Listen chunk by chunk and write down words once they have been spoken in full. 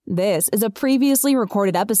This is a previously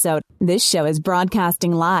recorded episode. This show is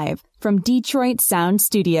broadcasting live from Detroit Sound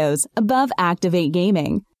Studios above Activate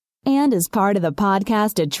Gaming and is part of the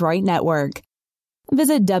Podcast Detroit Network.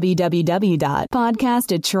 Visit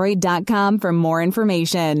www.podcastdetroit.com for more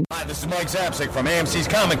information. Hi, this is Mike Zapsik from AMC's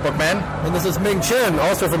Comic Book Men. And this is Ming Chen,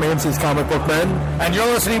 also from AMC's Comic Book Men. And you're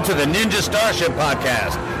listening to the Ninja Starship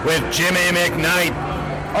podcast with Jimmy McKnight.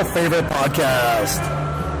 Our favorite podcast.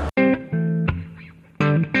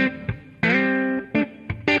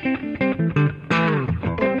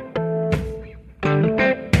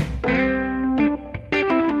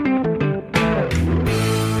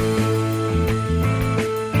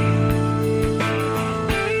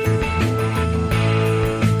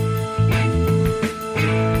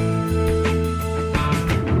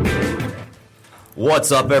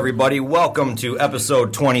 What's up, everybody? Welcome to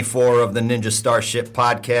episode 24 of the Ninja Starship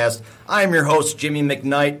podcast. I'm your host, Jimmy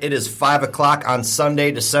McKnight. It is 5 o'clock on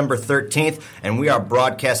Sunday, December 13th, and we are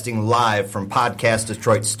broadcasting live from Podcast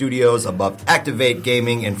Detroit Studios above Activate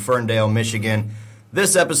Gaming in Ferndale, Michigan.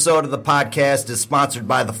 This episode of the podcast is sponsored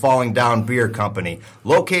by the Falling Down Beer Company,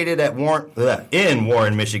 located at in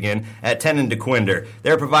Warren, Michigan, at 10 and DeQuinder.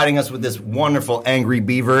 They're providing us with this wonderful Angry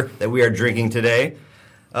Beaver that we are drinking today.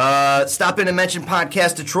 Stop in and mention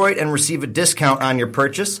Podcast Detroit and receive a discount on your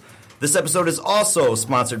purchase. This episode is also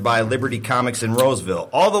sponsored by Liberty Comics in Roseville.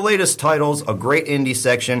 All the latest titles, a great indie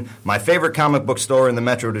section, my favorite comic book store in the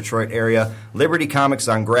Metro Detroit area, Liberty Comics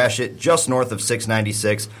on Gratiot, just north of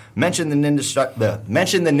 696. Mention the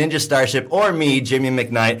Ninja Starship or me, Jimmy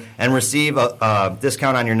McKnight, and receive a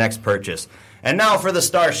discount on your next purchase. And now for the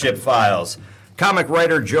Starship Files. Comic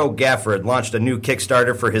writer Joe Gafford launched a new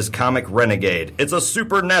Kickstarter for his comic Renegade. It's a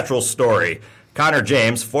supernatural story. Connor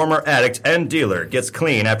James, former addict and dealer, gets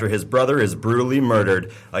clean after his brother is brutally murdered.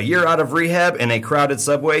 A year out of rehab in a crowded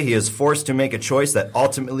subway, he is forced to make a choice that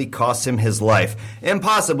ultimately costs him his life.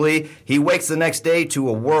 Impossibly, he wakes the next day to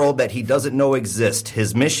a world that he doesn't know exists.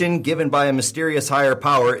 His mission, given by a mysterious higher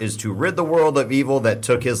power, is to rid the world of evil that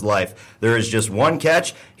took his life. There is just one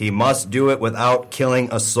catch: he must do it without killing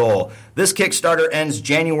a soul. This Kickstarter ends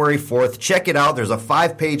January 4th. Check it out. There's a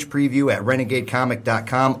 5-page preview at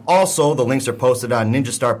renegadecomic.com. Also, the links are posted on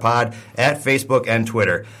Ninja Star Pod at Facebook and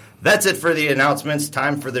Twitter. That's it for the announcements.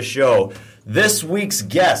 Time for the show. This week's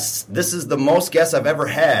guests. This is the most guests I've ever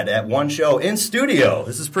had at one show in studio.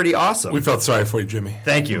 This is pretty awesome. We felt sorry for you, Jimmy.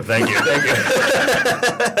 Thank you.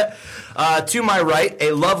 To my right,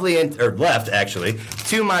 a lovely, or left, actually.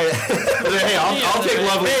 To my... Hey, I'll take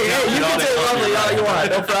lovely. Hey, you can take lovely all you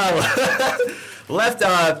want. No problem. Left,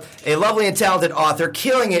 a lovely and talented author,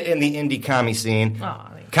 killing it in the indie comic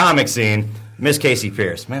scene, Miss Kasey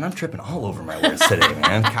Pierce. Man, I'm tripping all over my words today,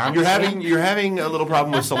 man. You're having a little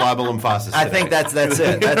problem with syllable emphasis today. I think that's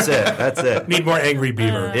it. Need more Angry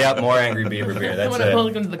Beaver. Yep, more Angry Beaver beer. That's it.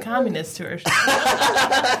 Welcome to the communist tour.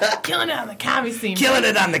 Killing it on the commie scene. Killing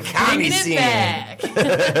it on the commie scene. Bringing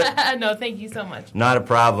it back. No, thank you so much. Not a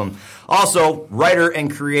problem. Also, writer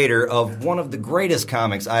and creator of one of the greatest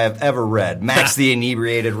comics I have ever read, Max the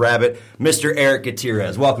Inebriated Rabbit, Mr. Eric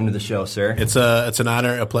Gutierrez. Welcome to the show, sir. It's an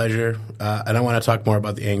honor, a pleasure. And I want to talk more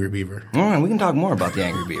about the Angry Beaver. All right, we can talk more about the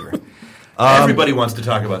Angry Beaver. Everybody wants to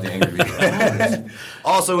talk about the Angry Beaver.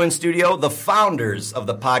 Also in studio, the founders of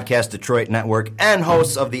the Podcast Detroit Network and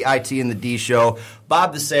hosts of the IT and the D Show,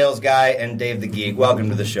 Bob the Sales Guy and Dave the Geek. Welcome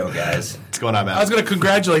to the show, guys. What's going on, man? I was going to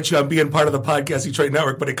congratulate you on being part of the Podcast Detroit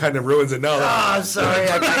Network, but it kind of ruins it now. Oh, sorry.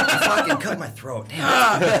 I fucking cut my throat.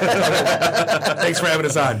 Damn it. Thanks for having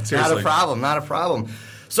us on. Seriously. Not a problem.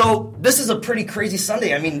 So this is a pretty crazy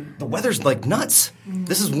Sunday. I mean, the weather's like nuts.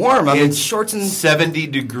 This is warm. I mean, shorts and 70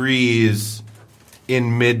 degrees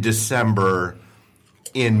in mid-December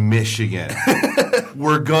in Michigan.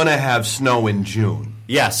 We're gonna have snow in June.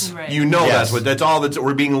 Yes, right. You know that's all.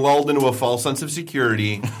 We're being lulled into a false sense of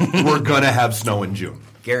security. We're gonna have snow in June.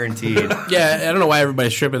 Guaranteed. Yeah, I don't know why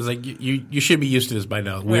everybody's tripping. It's like you should be used to this by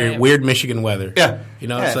now. Right. Weird Michigan weather. Yeah. You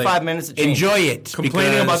know, Yeah, it's like 5 minutes of change. enjoy it.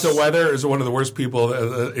 Complaining about because- the weather is one of the worst people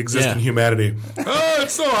that exist in humanity. Oh,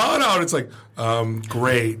 it's so hot out. It's like,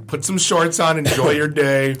 great. Put some shorts on. Enjoy your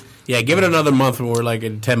day. Yeah, give it another month when we're like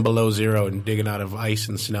at 10 below zero and digging out of ice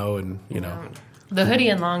and snow and, you know. The hoodie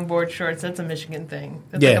and longboard shorts, that's a Michigan thing.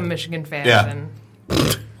 That's Yeah. like a Michigan fashion.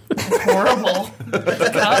 It's horrible. It's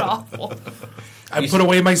god awful. I put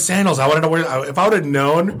away my sandals. I wanted to wear. If I would have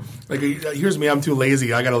known, like, here's me. I'm too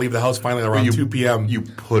lazy. I got to leave the house finally around 2 p.m. You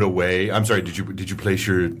put away. I'm sorry. Did you place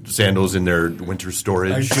your sandals in their winter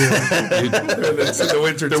storage? I did. It's in the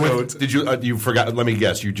winter tote. Did you? You forgot? Let me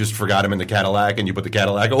guess. You just forgot them in the Cadillac, and you put the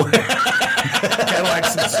Cadillac away. Cadillac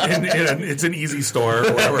Rolex. It's an easy store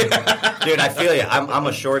or whatever. Dude, I feel you. I'm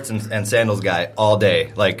a shorts and sandals guy all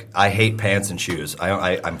day. Like, I hate pants and shoes.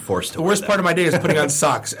 I'm forced to. The worst part of my day is putting on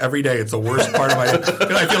socks every day. It's the worst part of my day.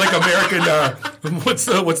 I feel like American. What's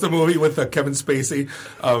the movie with Kevin Spacey?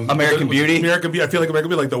 American Beauty. American Beauty. I feel like American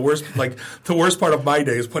Beauty. Like the worst part of my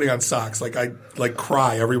day is putting on socks. Like I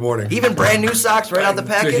cry every morning. Even brand new socks right out the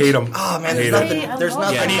package. I hate them. Oh man, there's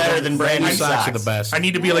nothing better than brand new socks are the best. I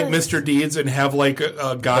need to be like Mr. Deeds and have like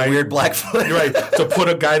a guy, the weird Blackfoot. Right, to put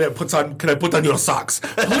a guy that puts on. Can I put on your socks,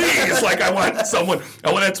 please? Like I want someone.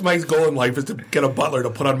 That's my goal in life is to get a butler to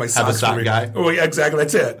put on my socks. Have a sock guy. Oh yeah, exactly.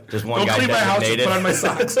 That's it. Just one Don't guy clean my house and designated. put on my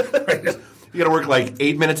socks. Right. You got to work like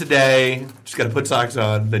 8 minutes a day. Just got to put socks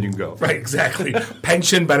on, then you can go. Right, exactly.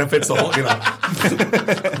 Pension benefits, the whole,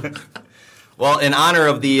 Well, in honor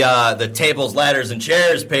of the tables, ladders, and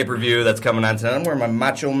chairs pay-per-view that's coming on tonight, I'm wearing my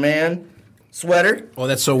Macho Man sweater. Well,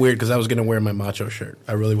 that's so weird because I was going to wear my macho shirt.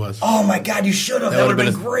 I really was. Oh my God, you should have. That would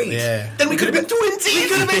have been great. Yeah. Then we could have been twinsies. We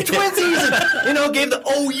could have been twinsies. And, gave the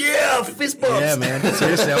fist bumps. Yeah, man.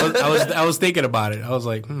 Seriously, I was thinking about it. I was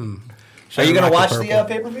like, Are you going to watch the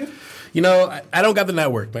pay-per-view? I don't got the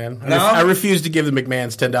network, man. No? I refuse to give the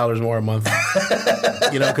McMahons $10 more a month.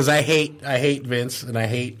 Because I hate Vince and I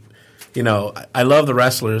hate, I love the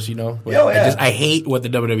wrestlers, but I hate what the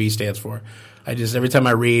WWE stands for. Every time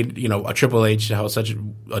I read, a Triple H, how such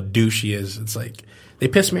a douche he is, it's like, they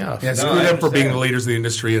piss me off. Yeah, screw them for being the leaders of the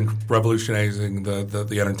industry and revolutionizing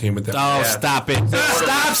the entertainment. Stop it.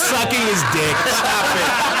 Stop sucking his dick. Stop it.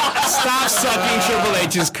 Stop sucking Triple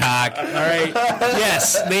H's cock. All right?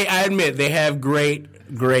 Yes, I admit, they have great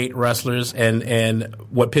wrestlers, and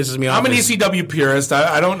what pisses me off I'm an ECW purist.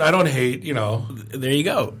 I don't hate, There you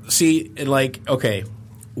go. See, okay,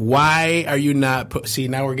 why are you not... See,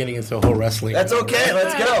 now we're getting into a whole wrestling. That's okay.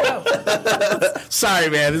 Let's go. Sorry,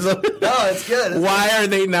 man. No, it's good. Why are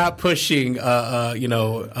they not pushing,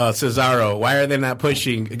 Cesaro? Why are they not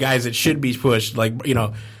pushing guys that should be pushed? Like,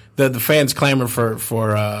 the fans clamor for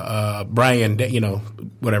Brian,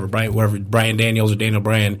 Brian Daniels or Daniel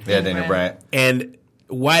Bryan. Yeah, Daniel Bryan. And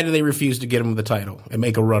why do they refuse to get him the title and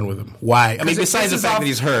make a run with him? Why? I mean, besides the fact that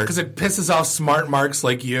he's hurt. Because it pisses off smart marks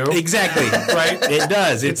like you. Exactly. Right? It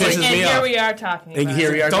does. It pisses me off. And here we are talking about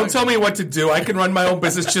it. Don't tell me what to do. I can run my own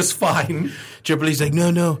business just fine. Triple H's like,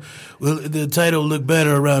 no. Well, the title look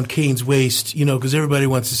better around Kane's waist, because everybody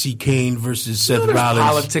wants to see Kane versus Seth Rollins.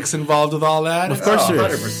 Politics involved with all that. Of course there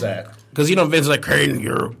is. 100%. Because, Vince's like, Kane,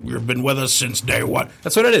 you've been with us since day one.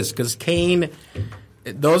 That's what it is. Because Kane...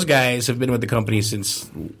 Those guys have been with the company since,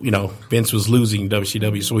 Vince was losing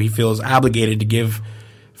WCW, so he feels obligated to give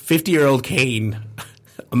 50-year-old Kane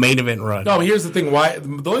a main event run. No, here's the thing.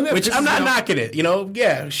 Which I'm not knocking it.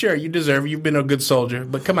 Yeah, sure, you deserve it. You've been a good soldier.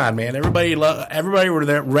 But come on, man. Everybody would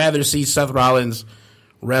rather see Seth Rollins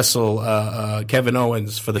wrestle Kevin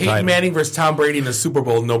Owens for the title. Peyton Manning versus Tom Brady in the Super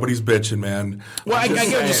Bowl, nobody's bitching, man. Well, I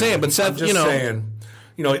get what you're saying, but Seth, saying.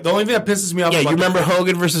 The only thing that pisses me off. Yeah, you remember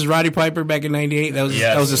Hogan versus Roddy Piper back in '98?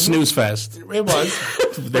 That was a snooze fest. It was.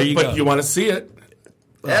 There you go. But you want to see it.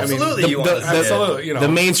 Absolutely, you want to see it. The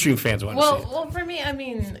mainstream fans want to see it. Well, for me,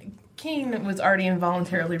 Kane was already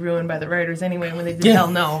involuntarily ruined by the writers anyway when they did Hell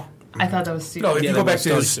No. I thought that was stupid. No, if you go back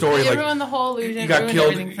to his story, it ruined the whole illusion. He got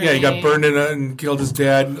killed. Yeah, he got burned in and killed his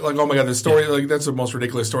dad. Like, oh my God, the story, that's the most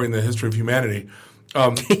ridiculous story in the history of humanity.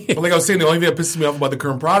 But like I was saying, the only thing that pisses me off about the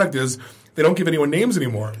current product is they don't give anyone names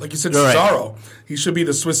anymore. Like you said, Cesaro. He should be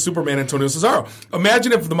the Swiss Superman, Antonio Cesaro.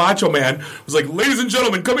 Imagine if the Macho Man was like, ladies and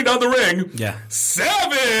gentlemen, coming down the ring,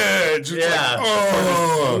 Savage!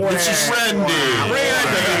 It's just Randy.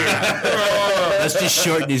 Let's just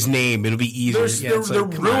shorten his name. It'll be easier. They're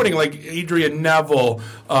ruining like Adrian Neville.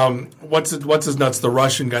 What's his nuts? The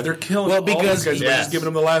Russian guy. They're killing all these guys. They're just giving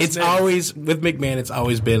them the last It's name. always with McMahon. It's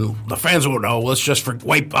always been the fans won't know. Let's just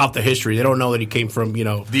wipe out the history. They don't know that he came from the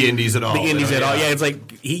Indies at all. The Indies at all. Yeah, it's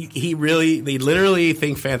like they literally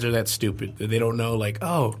think fans are that stupid that they don't know. Like,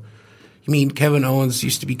 oh, you mean Kevin Owens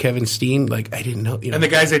used to be Kevin Steen? Like, I didn't know. And the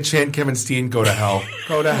guys that chant Kevin Steen, go to hell.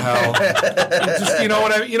 Go to hell. Just, you know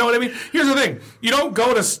what I mean? Here's the thing. You don't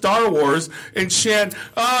go to Star Wars and chant,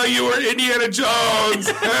 oh, you were Indiana Jones.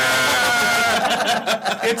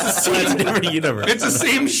 It's the same. Different universe. It's the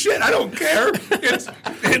same shit. I don't care.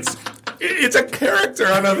 It's a character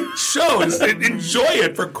on a show. Enjoy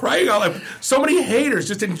it, for crying out loud. So many haters.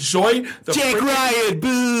 Just enjoy the Jack Ryan,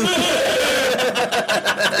 boo.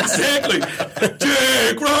 Exactly.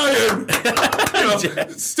 Jack Ryan.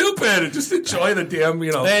 Stupid. Just enjoy the damn,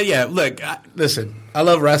 Yeah, look, listen, I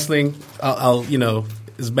love wrestling. I'll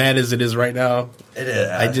as bad as it is right now. It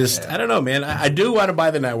is. I don't know, man. I do want to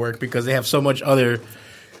buy the network because they have so much other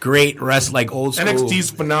great like old school.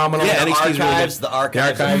 NXT's phenomenal. Yeah, NXT's archives, really the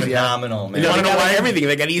archives are phenomenal, man. You wanna know why? everything?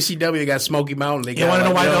 They got ECW, they got Smoky Mountain. You want to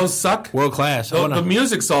know why those suck? World class. The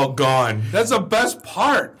music's all gone. That's the best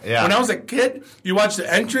part. Yeah. When I was a kid, you watch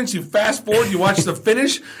the entrance, you fast forward, you watch the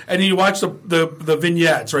finish, and then you watch the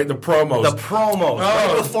vignettes, right? The promos. The promos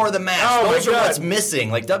right before the match. Those are what's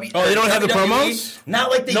missing. Like they don't have the promos? Not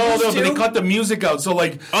like they used to. No, but they cut the music out. So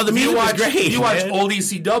like, the music was great. You watch old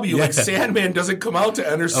ECW, like Sandman doesn't come out to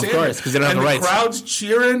enter Sandman. Of course, because they don't have the rights. And the crowd's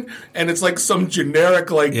cheering, and it's like some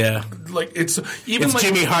generic, like it's even it's like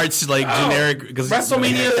Jimmy Hart's like generic.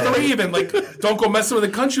 WrestleMania 3 even like don't go messing with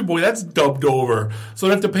the country boy. That's dubbed over, so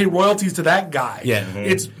they have to pay royalties to that guy. Yeah,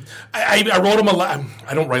 it's. I wrote him a letter.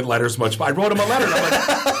 I don't write letters much, but I wrote him a letter. And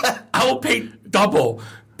I'm like, I will pay double.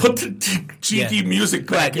 Put the GD music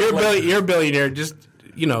back. You're a billionaire. Just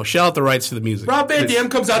shell out the rights to the music. Rob Van Dam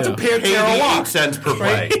comes out to Pantera 8 cents per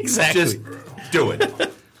play. Right? Exactly. Just do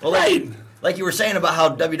it. Well, like you were saying about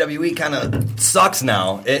how WWE kind of sucks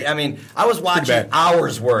now. I was watching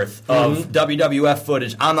hours worth of WWF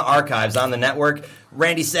footage on the archives on the network.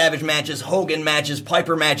 Randy Savage matches, Hogan matches,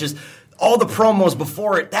 Piper matches. All the promos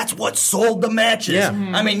before it, that's what sold the matches.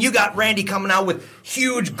 Yeah. You got Randy coming out with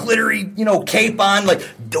huge glittery, cape on, like,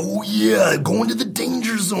 oh yeah, going to the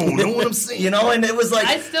danger zone. You know what I'm saying? And it was like...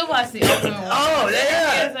 I still watch the Ultimate one. Oh,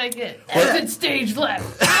 yeah. Yes, I get. Exit stage left.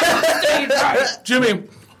 Stage right. Jimmy,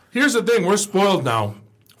 here's the thing. We're spoiled now.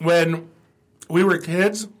 When we were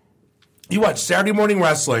kids, you watched Saturday morning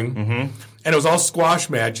wrestling, and it was all squash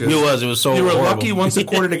matches. It was so You were horrible. lucky once a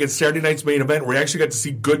quarter to get Saturday night's main event where you actually got to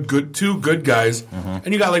see two good guys.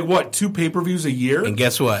 And you got, 2 pay-per-views a year? And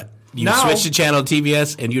guess what? You Now- switch the channel to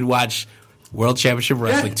TBS and you'd watch World Championship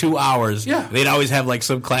Wrestling, 2 hours. Yeah. They'd always have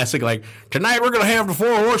some classic tonight we're going to have the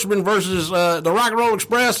 4 Horsemen versus the Rock and Roll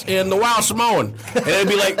Express and the Wild Samoan. And it'd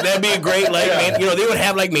be that'd be a great they would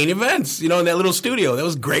have main events, in that little studio. That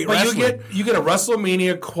was great wrestling. You get a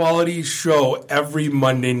WrestleMania quality show every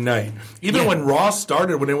Monday night. Even when Raw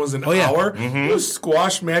started, when it was an hour, it was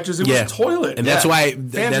squash matches. It was toilet. And that's why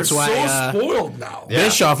Fans are so spoiled now.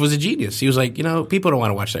 Bischoff was a genius. He was like, people don't want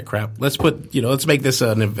to watch that crap. Let's let's make this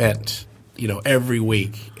an event. Every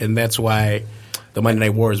week, and that's why the Monday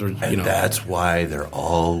Night Wars were. And that's why they're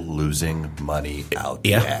all losing money out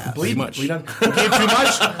the ass. Pretty much. They gave too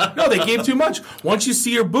much. No, they gave too much. Once you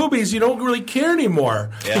see your boobies, you don't really care anymore.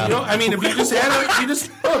 Yeah. If you just had her, if you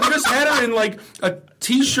just had her in a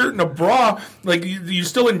T-shirt and a bra, you're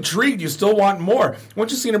still intrigued. You still want more.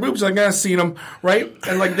 Once you see her boobs, I seen them, right?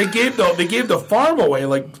 And they gave the farm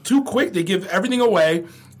away too quick. They give everything away.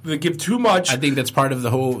 They give too much. I think that's part of the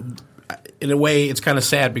whole. In a way, it's kind of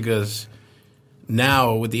sad because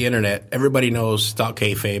now with the internet, everybody knows stalk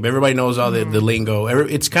kayfabe. Everybody knows all the lingo.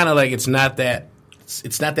 It's kind of it's not that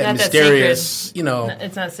mysterious.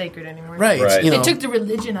 It's not sacred anymore. Right. They took the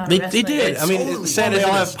religion out of wrestling. They did. It's sad. They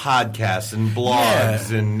all have podcasts and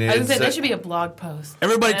blogs, and I was gonna say that should be a blog post.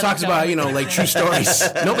 Everybody talks about true stories.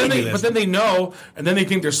 But then they know, and then they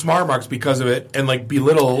think they're smart marks because of it, and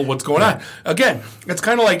belittle what's going on. Again, it's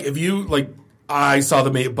kind of like if you I saw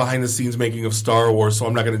the behind the scenes making of Star Wars, so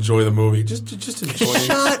I'm not going to enjoy the movie. Just enjoy.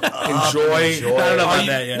 Shut up. Enjoy. I don't know about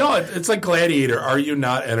that yet. No, it's like Gladiator. Are you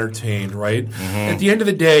not entertained? Right. At the end of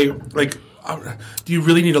the day, do you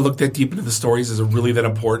really need to look that deep into the stories? Is it really that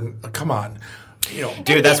important? Come on.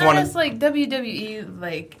 Dude, that's one. It's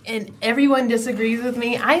WWE, and everyone disagrees with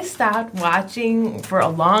me. I stopped watching for a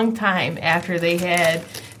long time after they had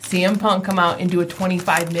CM Punk come out and do a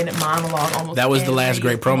 25-minute monologue almost. That was the last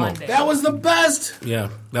great promo. Monday. That was the best. Yeah,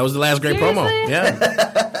 that was the last great Seriously? promo. Yeah,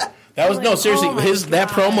 that was seriously. Oh my That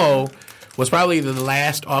God. promo was probably the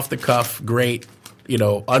last off the cuff great,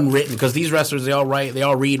 unwritten because these wrestlers they all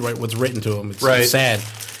read what's written to them. It's sad.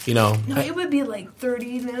 No, it would be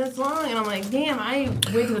 30 minutes long, and I'm like, damn, I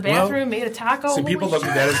went to the bathroom, made a taco. See, people Holy look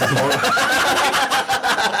at that as the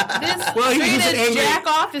This he was straight an edge angry- jack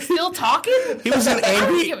off is still talking? He was an I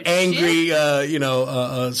don't give a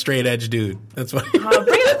angry, straight edge dude. That's why.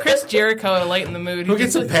 Bring up Chris Jericho to lighten the mood. Who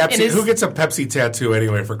gets a Pepsi tattoo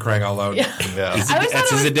anyway? For crying out loud! I always thought That's it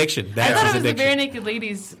his was- addiction. I That's thought his it was the addiction. Bare Naked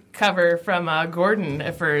Ladies cover from Gordon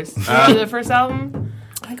at first. The first album.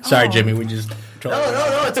 Sorry, Jimmy. We just.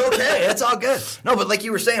 No, it's okay. It's all good. No, but like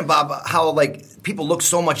you were saying, Bob, how people look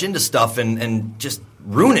so much into stuff and just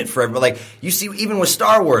ruin it for everybody. You see, even with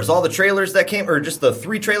Star Wars, all the trailers that came, or just the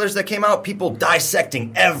 3 trailers that came out, people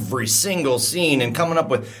dissecting every single scene and coming up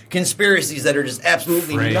with conspiracies that are just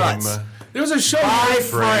absolutely nuts. There was a show. By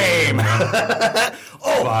frame.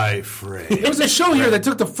 By frame. There was a show here that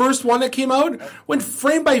took the first one that came out, went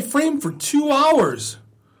frame by frame for 2 hours.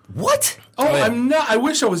 What? Oh, I'm not. I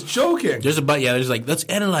wish I was joking. There's like, let's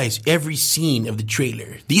analyze every scene of the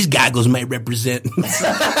trailer. These goggles might represent.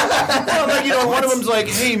 Well, like, one of them's like,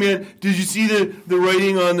 "Hey, man, did you see the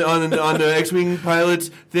writing on the X-wing pilot's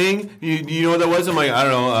thing? You know what that was?" I'm like, "I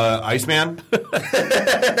don't know, Iceman,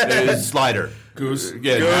 Slider." Goose.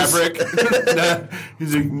 Yeah, Goose. Maverick.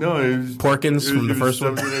 He's like, no, it was Porkins from the first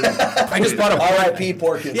one. I just bought a R.I.P.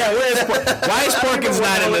 Porkins. Yeah, why is Porkins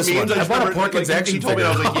not in this one? I bought a Porkins action He told me, I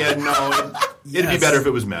was figure. like, yeah, no, it'd be better if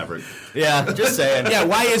it was Maverick. Yeah, just saying. Yeah,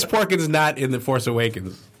 why is Porkins not in The Force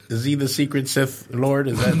Awakens? Is he the secret Sith Lord?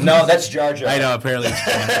 Is that No, that's Jar Jar. I know. Apparently,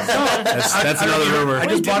 that's another rumor. I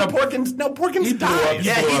just bought a Porkins. No, Porkins died.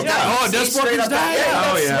 Yeah, he died. Oh, does Porkins die?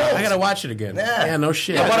 Oh, yeah. I gotta watch it again. Yeah. No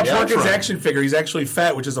shit. I bought a Yeah, Porkins right. action figure. He's actually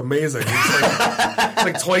fat, which is amazing. He's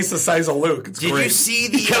like twice the size of Luke. It's Did great. you see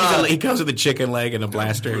the? He comes with a chicken leg and a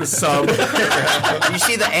blaster. Sub. Did you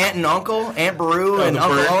see the aunt and uncle, Aunt Beru and the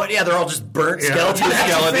Uncle burnt- Owen? Yeah, they're all just burnt skeleton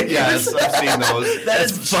Skeleton, figures. yes, I've seen those.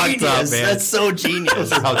 That's fucked genius. up, man. That's so genius.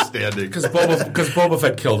 Those are outstanding. Because Boba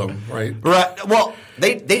Fett killed him, right? Right. Well,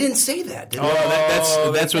 they didn't say that, did they? That's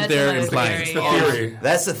what That's they're another implying. theory. The Yeah. theory.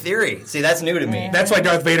 That's the theory. See, that's new to me. That's why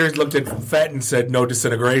Darth Vader looked at Fett and said, "No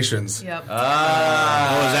disintegrations." Yep. Oh,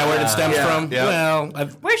 is that where it stems Yeah. from? Yeah. Well,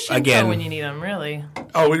 Where's Shimko again, when you need him, really?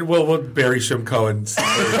 Oh, we'll bury Shimko.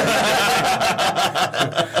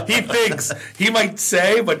 He thinks he might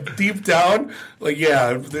say, but deep down, like,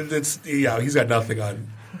 he's got nothing on.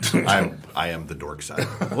 I am the dork side.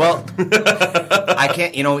 Well, I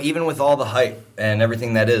can't, even with all the hype and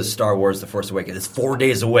everything that is Star Wars The Force Awakens, it's 4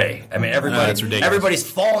 days away. I mean, that's ridiculous. everybody's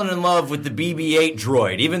fallen in love with the BB-8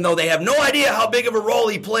 droid, even though they have no idea how big of a role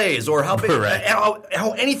he plays or how big, Right. how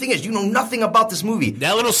anything is. You know nothing about this movie.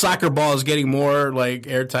 that little soccer ball is getting more like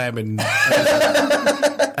airtime, and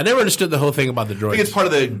I never understood the whole thing about the I droids. think it's part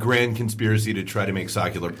of the grand conspiracy to try to make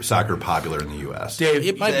soccer popular in the U.S. Dave,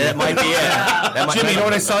 It might That be. might be it. That might Jimmy, be you know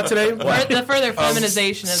what I saw today? The further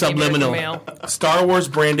feminization of subliminal. the American male. Star Wars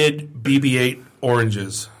branded BB-8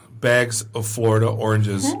 oranges, bags of Florida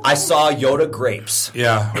oranges. I saw Yoda grapes.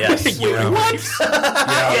 Yeah. Yes. Yeah. Yes.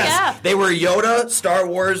 Yeah. They were Yoda Star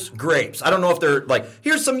Wars grapes. I don't know if they're like,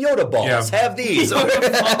 here's some Yoda balls. Yeah. Have these. No,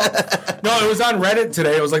 it was on Reddit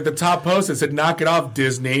today. It was like the top post. It said, "Knock it off,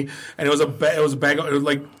 Disney," and it was a bag. It was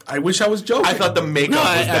like, I wish I was joking. I thought the makeup No, was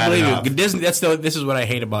I bad believe enough. you. Disney. This is what I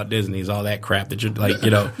hate about Disney is all that crap that you're like,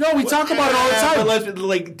 No, we talk about it all the But time. let's,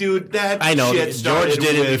 like, dude, that I know, shit George started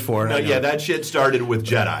did it with, before, No, I know. yeah, that shit started with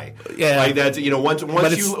Jedi. Yeah. Like, that's, once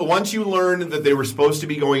it's- once you learned that they were supposed to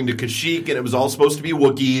be going to Kashyyyk and it was all supposed to be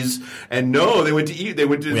Wookiees, and no, they went to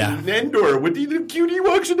Endor with the cute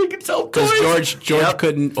Ewoks and they could sell toys. because George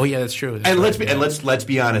couldn't. Oh yeah, that's true. And let's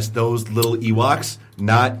be honest, those little Ewoks,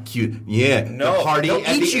 not cute. Yeah, No, the party they'll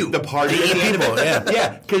at eat you. the party They at eat the end of people, it.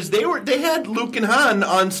 yeah. because they had Luke and Han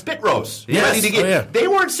on spit roast, Yes. ready to get. Oh, yeah. They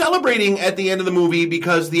weren't celebrating at the end of the movie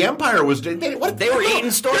because the Empire was. They were eating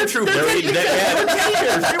stormtroopers. They were eating.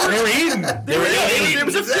 They were eating. It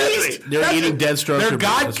was a feast. They're eating dead stormtroopers. Their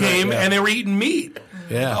God That's right, came yeah. and they were eating meat.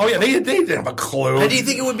 Yeah. Oh yeah, they didn't have a clue. And do you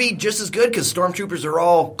think it would be just as good? Because stormtroopers are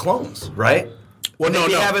all clones, right? Well, Would they no,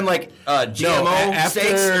 be no. having like GMO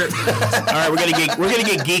steaks? All right, we're gonna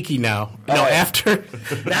get geeky now. No, right.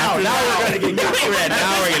 now we're gonna get geeky.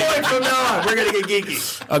 Now we're gonna From now on, we're gonna get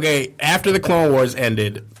geeky. Okay, after the Clone Wars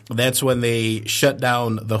ended, that's when they shut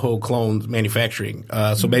down the whole clone manufacturing.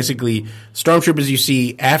 So basically, stormtroopers you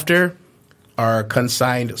see after are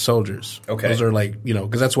consigned soldiers. Okay. Those are like,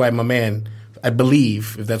 because that's why my man, I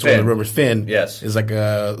believe, if that's one of the Finn. rumors, Finn, Yes. is like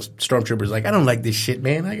a stormtrooper's like, I don't like this shit,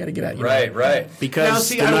 man. I got to get out. Right. Because Now,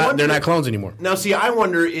 see, they're not clones anymore. Now, see, I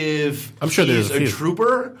wonder if I'm sure he's there's a few.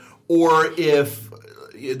 trooper or if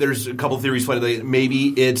there's a couple theories floating. Like maybe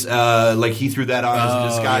it's like he threw that on as a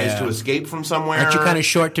disguise yeah. to escape from somewhere. Aren't you kind of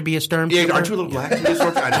short to be a stormtrooper? Yeah, aren't you a little black to be a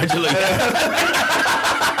stormtrooper?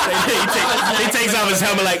 He takes off his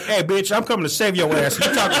helmet like, hey, bitch, I'm coming to save your ass.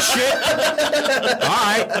 You talking shit? All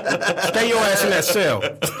right. Stay your ass in that cell.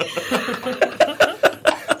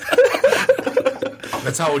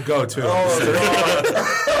 That's how it would go too.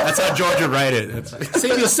 That's how George would write it.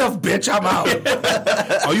 Save yourself, bitch. I'm out.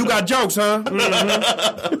 Oh, you got jokes, huh?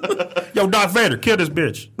 Mm-hmm. Yo, Darth Vader, kill this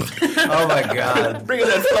bitch. Oh my God. Bring us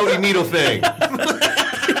that floaty needle thing.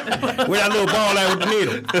 Where that little ball at with the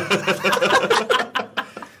needle?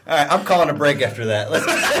 All right, I'm calling a break after that.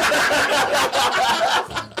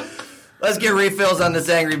 Let's get refills on this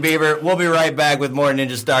Angry Beaver. We'll be right back with more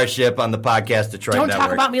Ninja Starship on the Podcast Detroit Don't Network.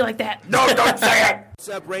 talk about me like that. No, don't say it. What's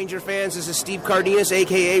up, Ranger fans? This is Steve Cardenas,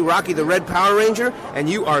 a.k.a. Rocky the Red Power Ranger, and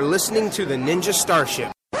you are listening to the Ninja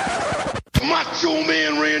Starship. Macho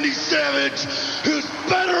Man Randy Savage is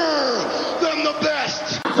better than the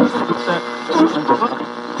best.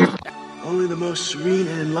 Only the most serene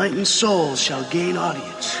and enlightened souls shall gain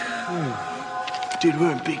audience. Dude,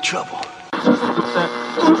 we're in big trouble. It's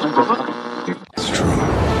true.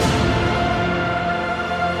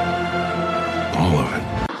 All of it.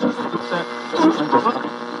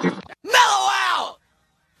 Mellow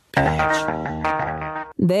out!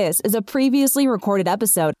 This is a previously recorded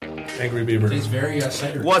episode. Angry Beaver. He's very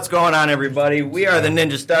cider. What's going on, everybody? We are the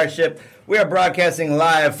Ninja Starship. We are broadcasting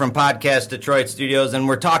live from Podcast Detroit Studios, and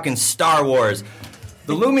we're talking Star Wars.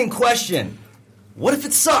 The looming question, what if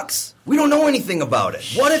it sucks? We don't know anything about it.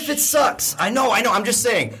 What if it sucks? I know. I'm just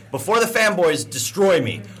saying, before the fanboys destroy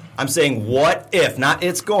me, I'm saying, what if? Not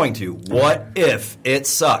it's going to. What if it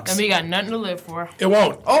sucks? And we got nothing to live for. It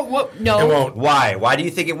won't. Oh, what? No. It won't. Why? Why do you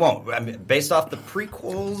think it won't? I mean, based off the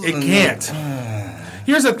prequels? It can't.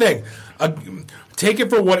 Here's the thing. Take it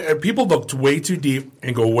for what people looked way too deep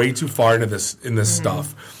and go way too far into this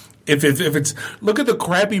stuff. If it's look at the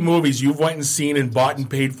crappy movies you've went and seen and bought and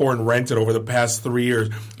paid for and rented over the past 3 years,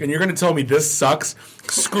 and you're going to tell me this sucks?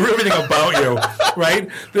 Screw everything about you, right?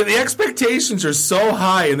 The expectations are so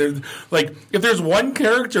high, and like if there's one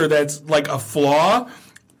character that's like a flaw,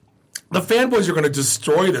 the fanboys are going to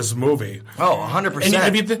destroy this movie. Oh, 100%.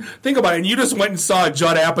 And if you think about it, and you just went and saw a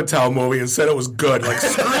Judd Apatow movie and said it was good, like,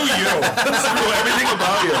 screw you. Screw everything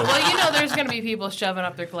about you. Well, you know there's going to be people shoving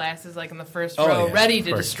up their glasses like in the first Oh, row, yeah, ready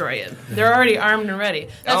to destroy it. They're already armed and ready.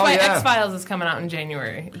 That's why X-Files is coming out in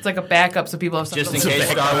January. It's like a backup so people have something Just in to look case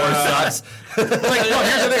at. Star Wars sucks. Like, well,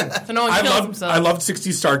 here's the thing. So no one kills himself. I loved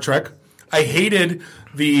 60s Star Trek. I hated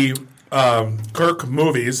the Kirk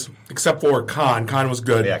movies, except for Khan. Khan was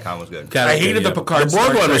good. Yeah, Khan was good. I hated the Picard The Borg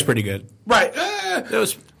Star one was Trek. pretty good. Right.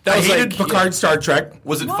 That I was hated like, Picard Star Trek.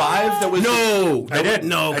 Was it 5 that was... No, I did.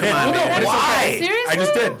 No, I come did. on, No, man. but it's okay. Seriously? I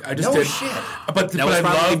just did. I just No did. shit. But That was I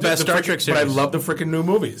probably loved the best Star Trek But I series. love the freaking new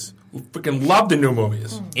movies. Freaking love the new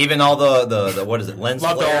movies. Even all the what is it, lens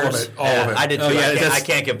Loved all of flares? it, all of it. I did too. Oh, yeah, I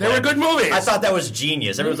can't complain. They were good movies. I thought that was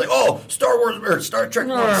genius. Everyone's like, "Oh, Star Wars or Star Trek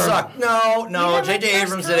won't suck." No. Yeah, J.J. but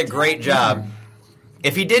Abrams first did a great job.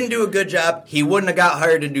 If he didn't do a good job, he wouldn't have got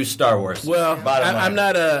hired to do Star Wars. Well, Bottom line. I'm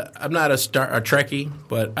not a Trekkie,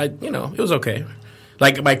 but it was okay.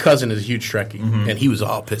 Like my cousin is a huge Trekkie, and he was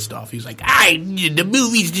all pissed off. He was like, the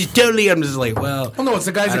movie's just totally. I'm just like, well, Oh no, it's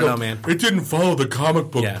the guys I that don't go, know, man. it didn't follow the comic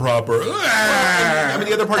book Yeah. proper. I mean,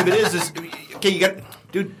 the other part of it is okay,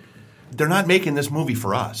 dude, they're not making this movie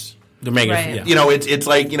for us. they're making Right. yeah. You know, it's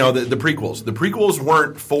like, the prequels. The prequels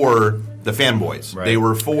weren't for the fanboys. Right. They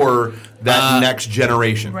were for that next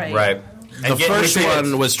generation. Right. The first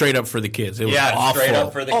one was straight up for the kids. It was awful. straight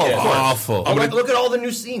up for the kids. Awful. Oh, look at all the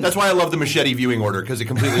new scenes. That's why I love the machete viewing order, because it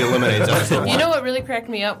completely eliminates episode 1. You know what really cracked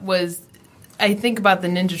me up was I think about the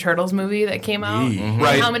Ninja Turtles movie that came out. And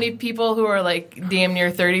Right. how many people who are like damn near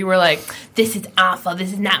 30 were like, this is awful.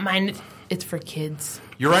 This is not mine. It's for kids.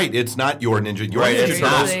 You're right. It's not your Ninja. Your Right, Ninja it's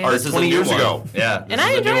Turtles not. are This is a 20 new years one. ago. Yeah. And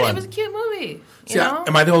I enjoyed it. It was a cute movie. You know?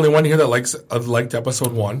 Am I the only one here that liked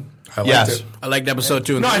episode 1? I liked Yes. it. I liked episode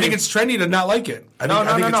 2. And No, I 3. think it's trendy to not like it. No. I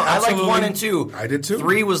I liked absolutely- 1 and 2. I did too.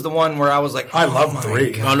 3 was the one where I was like, I love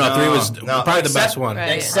 3. Oh no, 3 was No, probably the except- best one. Right.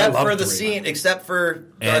 Except I love for the 3. scene, except for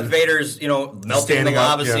Darth And- Vader's, melting the Standing up,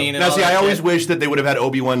 lava yeah. scene. And Now, all see, that I always shit. wish that they would have had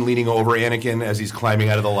Obi-Wan leaning over Anakin as he's climbing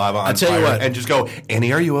out of the lava on I'll tell you fire, what. and just go,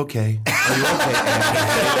 Annie, are you okay? Are you okay,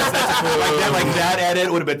 Annie? like that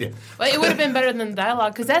edit would have been... But it would have been better than the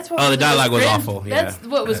dialogue because that's what. Oh, the dialogue was cringe- awful, yeah. That's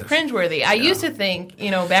what was cringeworthy. I used to think,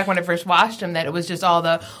 back when I first watched them, that it was just all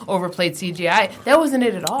the overplayed CGI. That wasn't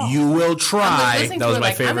it at all. You will I'm try. listening That to was it my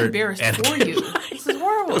like, favorite. I'm embarrassed for Anakin you. This is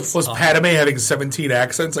horrible. Was Padme having 17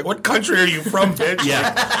 accents? Like, what country are you from, bitch?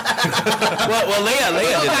 Yeah. well, Leia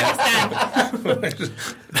did that.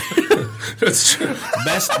 That's true.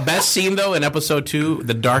 Best scene though in episode 2,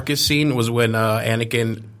 the darkest scene was when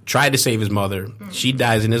Anakin tried to save his mother. She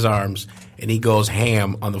dies in his arms, and he goes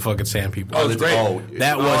ham on the fucking sand people. Oh, it's great.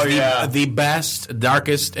 That was yeah. the best,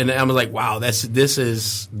 darkest, and I was like, wow, this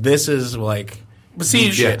is like. But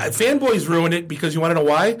see, Shit. fanboys ruined it because you want to know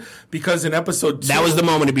why? Because in episode 2... That was the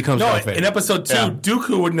moment it becomes No, Darth Vader. in episode 2,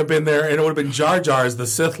 Dooku wouldn't have been there, and it would have been Jar Jar as the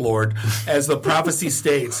Sith Lord, as the prophecy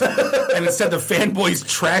states. And instead, the fanboys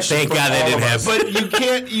trashed Thank it for God they all didn't of have- us. But you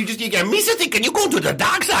can't, you can't, Misa, can you go to the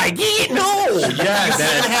dark side? Yeah, no. Yes.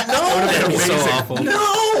 That would be so amazing. awful.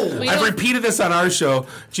 No. We I've don't- repeated this on our show,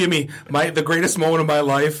 Jimmy. The greatest moment of my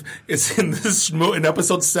life is in in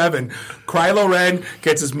episode 7. Kylo Ren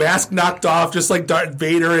gets his mask knocked off, just like Darth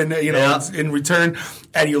Vader, in Return,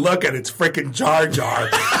 and you look and it's freaking Jar Jar.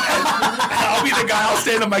 I I'll be the guy. I'll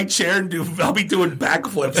stand in my chair and I'll be doing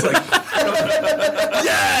backflips. Like,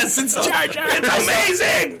 yes, it's Jar Jar. It's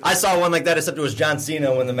amazing. I saw one like that, except it was John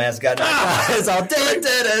Cena when the mask got knocked. It's all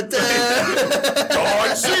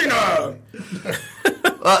John Cena.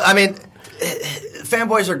 Well, I mean,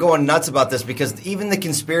 fanboys are going nuts about this because even the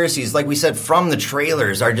conspiracies, like we said, from the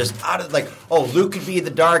trailers are just out of, like, oh, Luke could be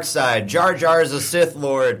the dark side. Jar Jar is a Sith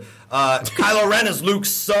Lord. Kylo Ren is Luke's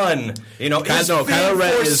son. You know, Kylo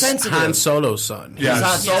Ren is Han Solo's son. Yeah,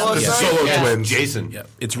 Han Solo's son? Solo twins. Jason. Yeah.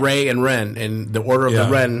 It's Rey and Ren, and the order of the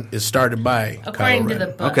Ren is started by According Kylo to Ren. the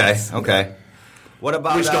books. Okay. What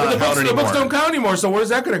about The books don't count anymore, so where's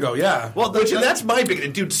that going to go? Yeah. Well, that's my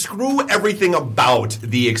big... Dude, screw everything about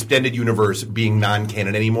the extended universe being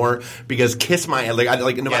non-canon anymore, because kiss my... they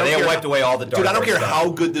have wiped away all the dark. Dude, I don't care stuff.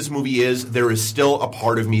 how good this movie is, there is still a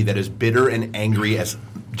part of me that is bitter and angry as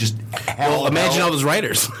just hell. Well, imagine all those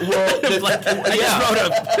writers. Well, I just wrote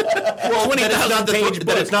a 20,000 page book.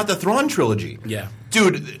 But it's not the Thrawn trilogy. Yeah.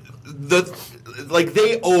 Dude,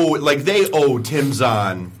 they owe Tim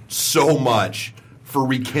Zahn so much for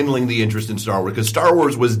rekindling the interest in Star Wars, because Star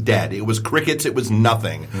Wars was dead. It was crickets. It was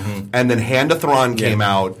nothing. Mm-hmm. And then Hand of Thrawn came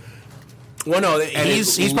out. Well, no,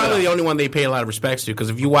 he's probably the only one they pay a lot of respects to, because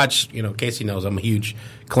if you watch, Kasey knows I'm a huge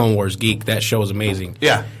Clone Wars geek. That show is amazing.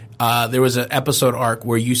 Yeah. There was an episode arc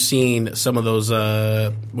where you seen some of those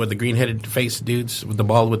the green-headed face dudes with the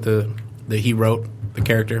bald with the he wrote the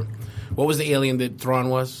character. What was the alien that Thrawn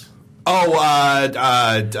was? Oh,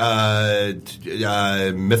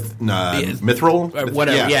 Mithril?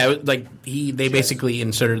 Whatever. Yeah, they basically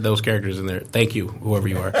inserted those characters in there. Thank you, whoever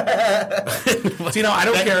you are. I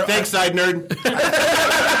don't care. Thanks, side nerd.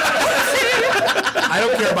 I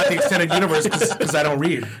don't care about the extended universe because I don't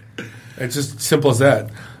read. It's just simple as that.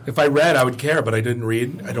 If I read, I would care, but I didn't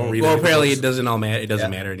read. I don't read. Well, apparently it doesn't all matter. It doesn't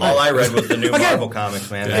matter anymore. All I read was the new Marvel comics,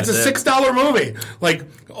 man. It's a $6 movie. Like,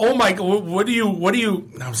 oh my! What do you?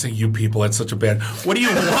 No, I'm saying you people. That's such a bad. What do you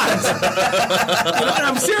want?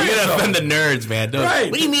 I'm serious. You're gonna offend the nerds, man. Right.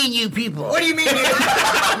 What do you mean, you people? What do you mean?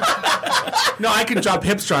 No, I can drop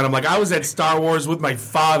hipster on him. Like, I was at Star Wars with my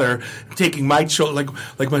father, taking my children,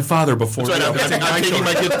 like my father before me. I'm taking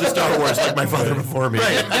my kids to Star Wars like my father before me.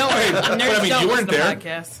 Right. No, But I mean, you weren't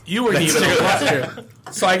there. You weren't even alive.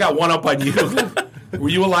 So I got one up on you. Were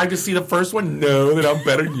you alive to see the first one? No, then I'm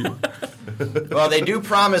better than you. Well, they do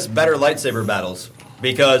promise better lightsaber battles,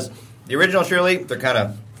 because the original trilogy, they're kind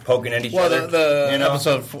of poking at each other. The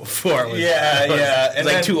episode 4 was... Yeah. It's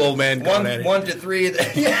like two old men going at it. 1 to 3.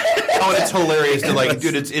 Oh, it's hilarious to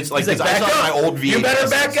dude. It's like I saw my old VHS. You better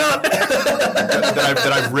back up.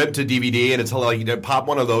 that I've ripped to DVD, and it's like you pop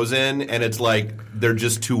one of those in, and it's like they're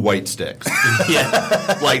just 2 white sticks.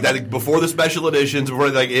 Yeah, like that before the special editions. Before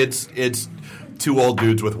it's 2 old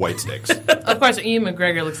dudes with white sticks. Of course, Ian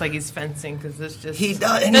McGregor looks like he's fencing, because it's just... He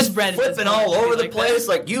does, and he's flipping all over the place.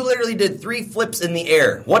 Like, you literally did 3 flips in the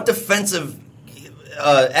air. What defensive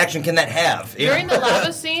action can that have? During the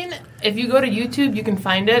lava scene, if you go to YouTube, you can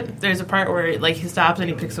find it. There's a part where he stops and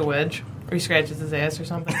he picks a wedge. Or he scratches his ass or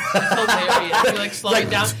something. It's hilarious. You slow it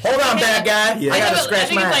down. Hold on, bad guy. Yeah. I gotta scratch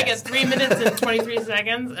my ass. I think it's 3 minutes and 23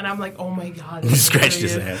 seconds, and I'm like, oh my god. He scratched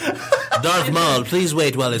his ass. Darth Maul, please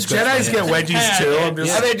wait while it's Jedis get wedgies too.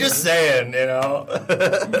 They're just saying, Well,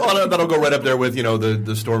 that'll go right up there with the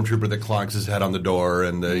stormtrooper that clonks his head on the door,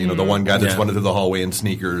 and the one guy that's running through the hallway in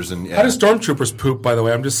sneakers. And how do stormtroopers poop? By the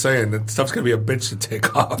way, I'm just saying that stuff's gonna be a bitch to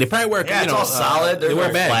take off. They probably wear. It's all solid. They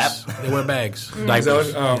wear bags. They wear bags.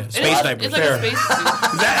 Diapers. Space diapers. It's like a space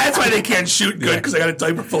suit. That's why they can't shoot good, because I got a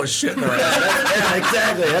diaper full of shit in their ass. Yeah,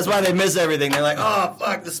 exactly. That's why they miss everything. They're like, oh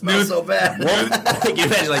fuck, this smells so bad. Can you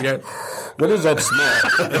imagine like that? What is that smell?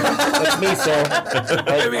 That's me, sir.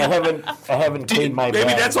 I haven't cleaned my bag.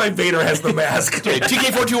 Maybe that's why Vader has the mask.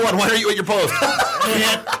 TK421, why are you at your post?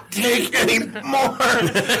 Can't take any more.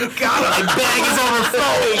 God, my bag is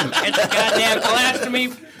overflowing. It's a goddamn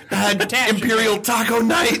colostomy. Imperial Taco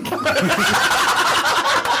Night.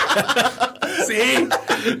 See?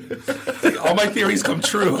 All my theories come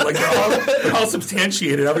true. Like, they're all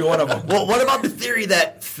substantiated, every one of them. Well, what about the theory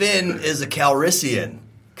that Finn is a Calrissian?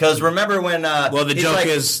 Because remember when... the joke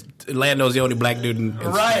is Lando's the only black dude in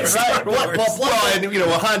Right. Well, and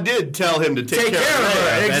Han did tell him to take care of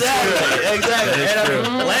her. Exactly. exactly.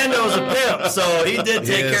 And Lando's a pimp, so he did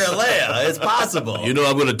take care of Leia. It's possible. You know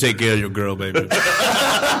I'm going to take care of your girl, baby.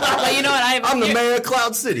 Well, you know what? I'm the mayor of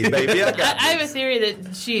Cloud City, baby. I have a theory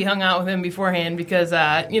that she hung out with him beforehand because,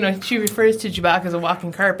 she refers to Chewbacca as a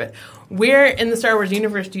walking carpet. Where in the Star Wars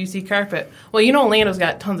universe do you see carpet? Well, Lando's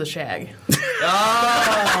got tons of shag.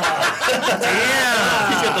 Oh,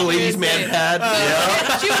 damn. He's got the ladies' man pad.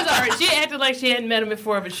 Yeah. She was already. She acted like she hadn't met him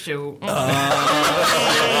before, but show.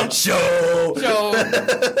 Show.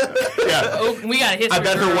 Yeah. Oh, we got a history. I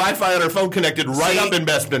bet her Wi-Fi on her phone connected right up in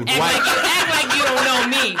Bespin. Act like you don't know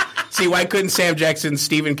me. See, why couldn't Sam Jackson's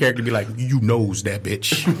Steven character be like, you knows that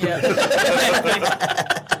bitch? Yeah.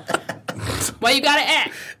 Why you gotta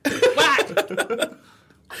act? Why?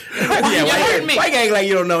 Yeah, you hurting me. Why you act like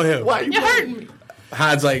you don't know him? Why You hurting me.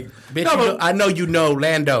 Han's like, bitch, I know you know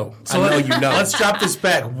Lando. So I know you know. Let's drop this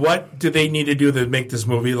back. What do they need to do to make this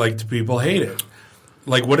movie to people hate it?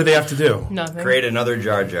 Like, what do they have to do? Nothing. Create another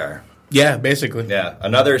Jar Jar. Yeah, basically. Yeah,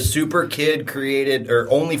 another super kid created, or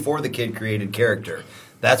only for the kid created character.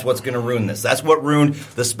 That's what's going to ruin this. That's what ruined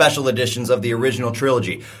the special editions of the original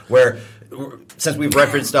trilogy, where, since we've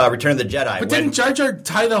referenced Return of the Jedi. But didn't Jar Jar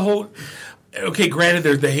tie the whole... Okay, granted,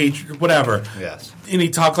 there's the hatred, whatever. Yes. And he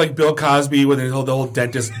talked like Bill Cosby with the whole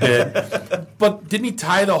dentist bit. But didn't he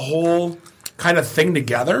tie the whole kind of thing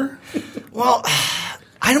together? Well,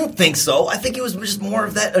 I don't think so. I think it was just more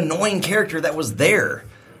of that annoying character that was there.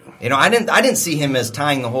 I didn't see him as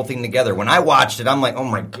tying the whole thing together. When I watched it, I'm like, oh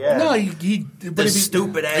my god. No, this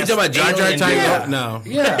stupid ass. You talking about Jar Jar tying? Yeah. No.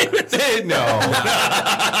 Yeah. No.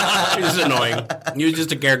 He was annoying. He was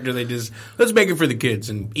just a character they just, let's make it for the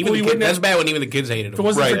kids. And even the kids, that's bad when even the kids hated him. If it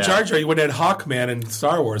wasn't for Jar Jar, you wouldn't have Hawkman in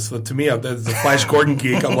Star Wars. So to me, as a Flash Gordon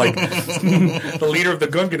geek, I'm like, the leader of the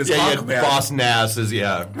Gungan is Hawkman. Boss Nass is,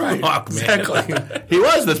 Right. Hawkman. Exactly. He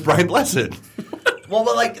was. That's Brian Blessed. Well,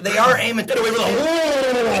 but they are aiming to... Away with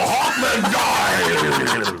Hawkman guy!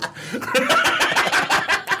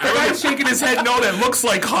 The guy's shaking his head no, that looks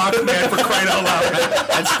like Hawkman for crying out loud.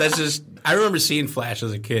 That's just... I remember seeing Flash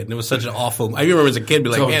as a kid, and it was such an awful... I remember as a kid, be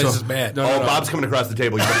like, man, this is bad. No. Bob's coming across the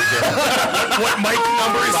table. You better be careful. What mic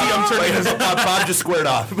number is he? I'm turning his... Bob just squared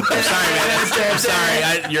off. I'm sorry, man. I'm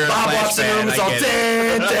sorry. You're Bob a Flash walks in the fan. room, it's all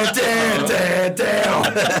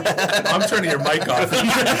I'm turning your mic off.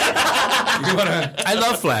 I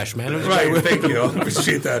love Flash, man. Right, thank you. I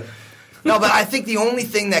appreciate that. No, but I think the only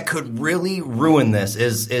thing that could really ruin this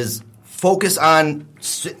is focus on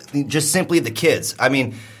just simply the kids. I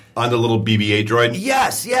mean... On the little BB-8 droid?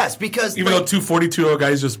 Yes, because... Even though 242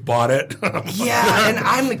 guys just bought it. Yeah, and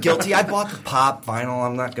I'm guilty. I bought the pop vinyl,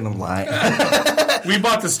 I'm not going to lie. We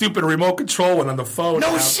bought the stupid remote control one on the phone.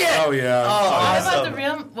 No shit! Oh, yeah.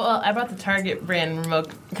 I bought the Target brand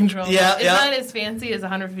remote control. Yeah, it's not as fancy as a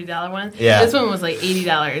 $150 one. Yeah. This one was like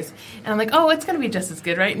 $80. And I'm like, oh, it's going to be just as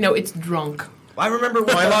good, right? No, it's drunk. I remember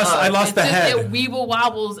when I lost the head. It weeble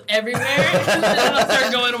wobbles everywhere. And then it'll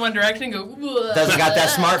start going in one direction and go, doesn't got that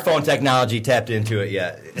smartphone technology tapped into it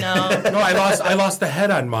yet. No, I lost the head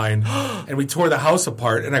on mine, and we tore the house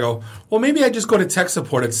apart. And I go, well, maybe I just go to tech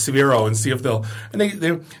support at Severo and see if they'll. And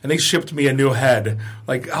they shipped me a new head.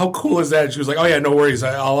 Like, how cool is that? And she was like, oh yeah, no worries.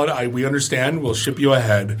 We understand. We'll ship you a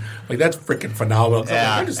head. Like, that's freaking phenomenal.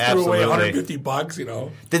 Yeah, I just threw away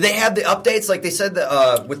 $150. Did they have the updates like they said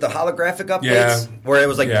with the holographic updates? Yeah. Where it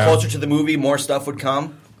was closer to the movie, more stuff would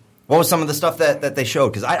come. What was some of the stuff that they showed?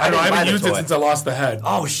 Because I haven't used it since I lost the head.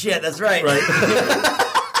 Oh shit, that's right.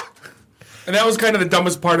 And that was kind of the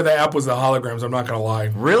dumbest part of the app was the holograms. I'm not going to lie.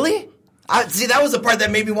 Really? See, that was the part that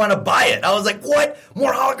made me want to buy it. I was like, what?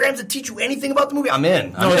 More holograms that teach you anything about the movie? I'm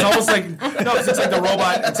in. No, it's almost like it's like the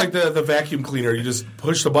robot. It's like the vacuum cleaner. You just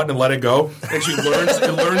push the button and let it go, and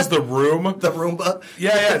it learns the room. The Roomba?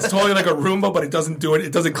 Yeah, it's totally like a Roomba, but it doesn't do it.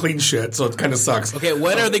 It doesn't clean shit, so it kind of sucks. Okay,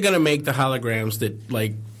 when are they going to make the holograms that,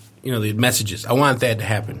 the messages? I want that to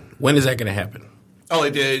happen. When is that going to happen? Oh,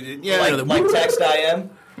 it did. Yeah. Like text IM?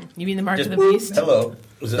 You mean the Mark of the Beast? Hello.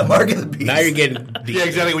 The Mark of the Beast. Now you're getting deep. Yeah,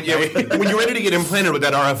 exactly. When you're ready to get implanted with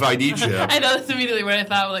that RFID chip. I know that's immediately what I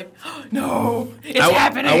thought. Like, oh, no, it's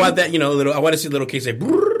happening. I want that. I want to see little Kasey say,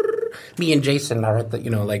 me and Jason are at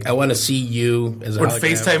the. I want to see you as a. When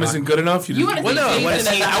FaceTime isn't good enough, you want to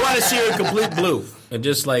see. I want to see her in complete blue, and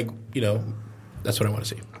just that's what I want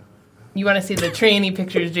to see. You want to see the tranny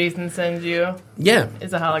pictures Jason sends you? Yeah,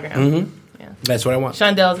 it's a hologram. Mm-hmm. Yeah, that's what I want.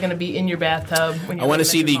 Shondel's going to be in your bathtub. I want to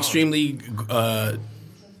see the extremely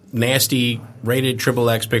nasty rated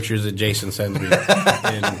XXX pictures that Jason sends me.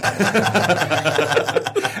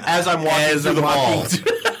 As I'm walking through the mall.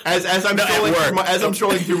 As I'm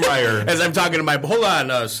strolling through Meyer, as I'm talking to my hold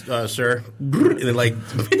on, sir, and then like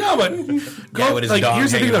No, but guy with his dog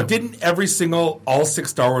here's the thing hanging though. out. Didn't all 6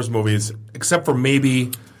 Star Wars movies, except for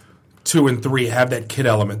maybe 2 and 3, have that kid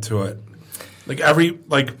element to it? Like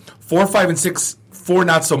 4, 5, and 6, 4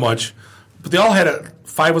 not so much, but they all had a.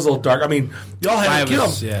 5 was a little dark. I mean, they all had a kid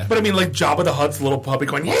element. Yeah. But I mean, like Jabba the Hutt's little puppy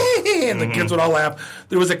going, hey, and the kids would all laugh.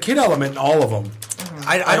 There was a kid element in all of them.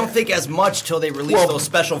 I don't think as much till they released those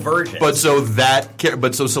special versions. but so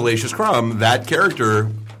Salacious Crumb, that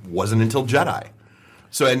character wasn't until Jedi.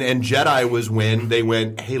 So and Jedi was when they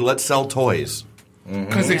went, hey, let's sell toys.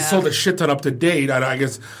 Because they sold a shit ton up to date. I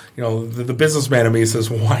guess, the businessman in me says,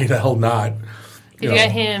 why the hell not? You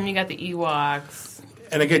got him, you got the Ewoks.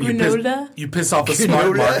 And again, you piss off the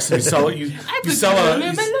smart marks. And you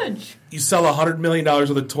sell $100 million worth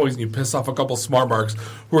of toys, and you piss off a couple smart marks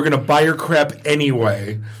who are going to buy your crap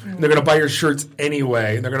anyway. And they're going to buy your shirts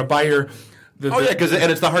anyway. And they're going to buy your. Because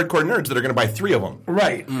it's the hardcore nerds that are going to buy 3 of them.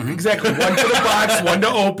 Right, exactly. One for the box, one to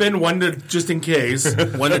open, one to just in case,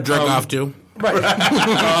 one to jerk off to. Right.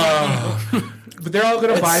 But they're all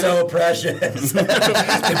going to buy so precious.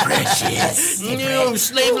 Precious.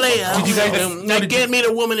 Slave Leia. Did you guys I can't meet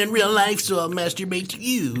a woman in real life, so I'll masturbate to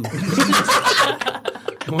you.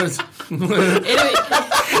 Can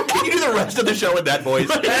you do the rest of the show with that voice?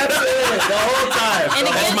 That's it, the whole time. And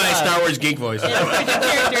That's my Star Wars geek voice. And your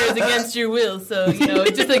character is against your will, so,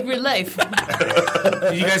 it's just like real life.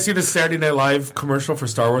 Did you guys see the Saturday Night Live commercial for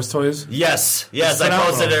Star Wars toys? Yes, I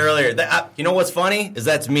posted it earlier. You know what's funny? Is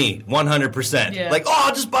that's me, 100%. Yeah. Like,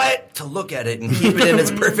 I'll just buy it to look at it and keep it in its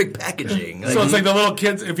perfect packaging. So it's like the little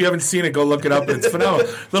kids, if you haven't seen it, go look it up. It's phenomenal.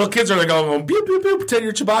 Little kids are like going, beep, beep, beep, pretend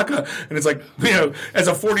you're Chewbacca. And it's like, as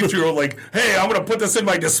a 42-year-old, like, hey, I'm going to put this in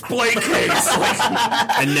my display case.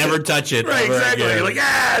 And never touch it. Right, exactly. Again. Like,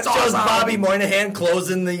 it's awesome. Shows Bobby Moynihan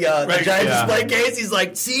closing the giant display case. He's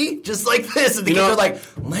like, see? Just like this. And the kids are like,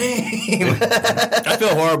 lame. I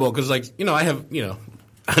feel horrible because, I have,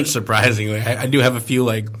 unsurprisingly, I do have a few,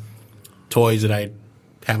 toys that I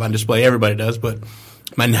have on display. Everybody does, but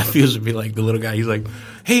my nephews would be like the little guy. He's like,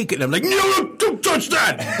 hey, and I'm like, no, don't touch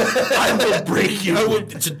that. I will break you.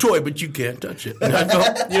 It's a toy, but you can't touch it. And I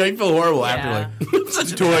felt, you feel horrible after, it's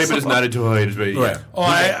a toy, but it's not a toy. It's right. Oh,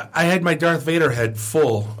 I had my Darth Vader head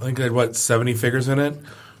full. I think I had, 70 figures in it?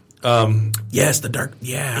 Yes, the dark.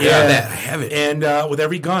 Yeah, I have it. And with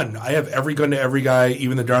every gun, I have every gun to every guy,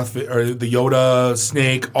 even the the Yoda,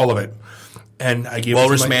 Snake, all of it. And I gave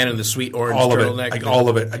Walrus it to Man and the sweet orange all turtleneck. of it, all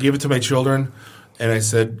of it. I gave it to my children, and I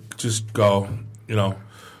said, just go.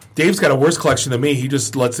 Dave's got a worse collection than me. He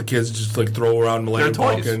just lets the kids just throw around Millennium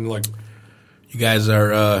Falcon. You guys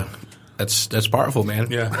are. That's powerful,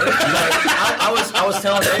 man. Yeah. I was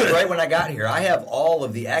telling Dave right when I got here, I have all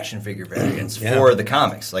of the action figure variants for the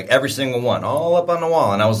comics, every single one, all up on the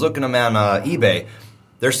wall. And I was looking them on eBay.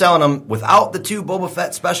 They're selling them without the 2 Boba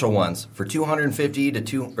Fett special ones for $250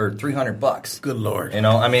 to $300. Good Lord!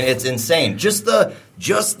 It's insane. Just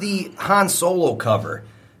the Han Solo cover,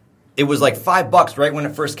 it was like $5 right when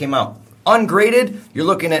it first came out. Ungraded, you're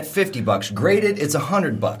looking at $50. Graded, it's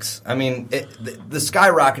 $100. I mean, the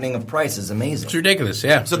skyrocketing of price is amazing. It's ridiculous.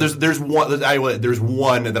 Yeah. So there's one that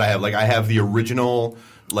I have. I have the original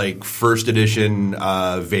first edition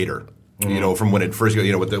Vader. From when it first got,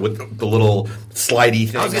 with the little slidey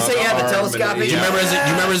thing. I was going to say, the telescopic. Do you remember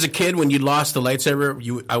as a kid when you lost the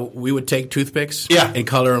lightsaber, we would take toothpicks and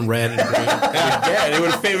color them red and green. And it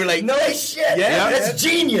would favor no shit. Yeah. That's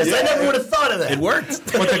genius. Yeah. I never would have thought of that. It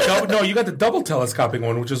worked. But you got the double telescopic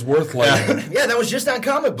one, which is worth Yeah, that was just on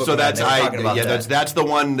comic book. So that's that's the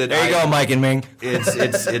one that there you go, Mike and Ming.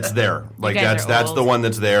 It's there. That's the one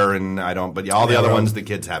that's there, and I don't. But all the other ones the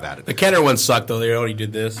kids have at it. The Kenner ones sucked though. They already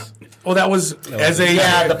did this. Oh, that was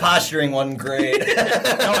the posturing wasn't great.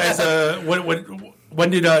 When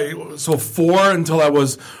did 4 until I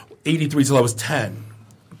was 83 till I was 10.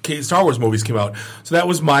 Star Wars movies came out, so that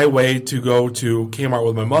was my way to go to Kmart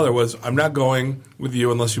with my mother. Was I'm not going with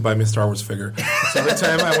you unless you buy me a Star Wars figure. So every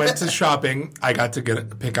time I went to shopping, I got to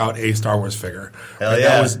pick out a Star Wars figure. Hell yeah!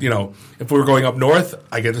 That was if we were going up north,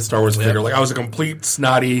 I get a Star Wars figure. I was a complete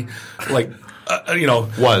snotty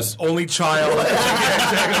was only child.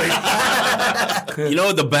 Exactly.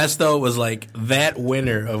 The best though was that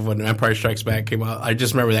winter of when Empire Strikes Back came out. I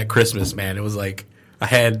just remember that Christmas, man. It was I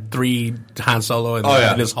had 3 Han Solo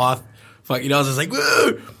and his Hoth. I was just like,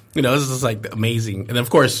 woo! This is just amazing. And of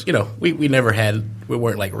course, we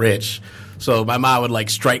weren't rich. So my mom would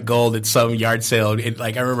strike gold at some yard sale. I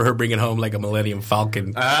remember her bringing home a Millennium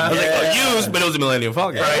Falcon. I was used, but it was a Millennium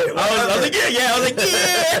Falcon. Right. I was like, yeah.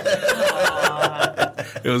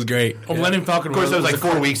 It was great. Oh, Millennium Falcon. Of course, that was like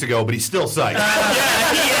 4 weeks ago, but he's still psyched.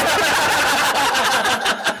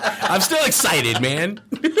 I'm still excited, man.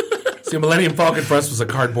 See, Millennium Falcon for us was a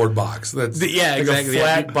cardboard box. That's exactly. A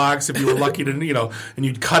flat box. If you were lucky to, and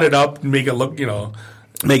you'd cut it up and make it look,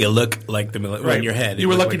 Make it look like the in your head. You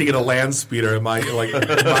were lucky to get a land speeder in my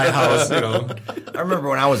house. I remember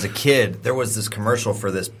when I was a kid, there was this commercial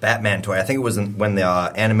for this Batman toy. I think it was when the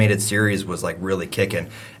animated series was like really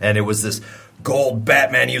kicking, and it was this gold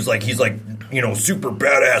Batman. He's like super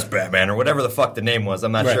badass Batman or whatever the fuck the name was.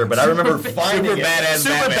 I'm not sure, but I remember finding super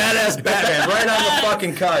badass Batman right on the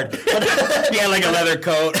fucking card. He had like a leather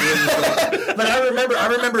coat. But I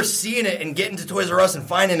remember seeing it and getting to Toys R Us and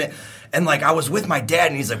finding it. And, I was with my dad,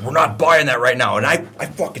 and he's like, we're not buying that right now. And I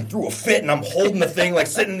fucking threw a fit, and I'm holding the thing,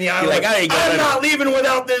 sitting in the aisle, I'm not leaving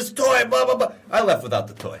without this toy, blah, blah, blah. I left without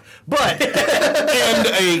the toy. But... and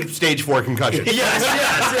a stage 4 concussion.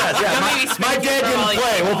 Yes. My dad didn't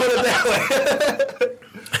play. We'll put it that way.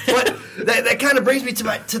 But that kind of brings me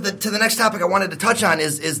to the next topic I wanted to touch on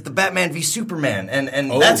is the Batman v Superman.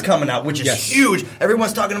 And that's coming out, which is huge.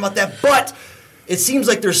 Everyone's talking about that. But it seems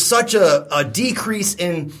like there's such a decrease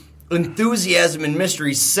in enthusiasm and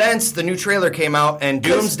mystery since the new trailer came out and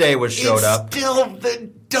Doomsday showed up. It's still the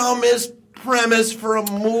dumbest premise for a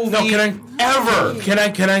movie ever. Can I?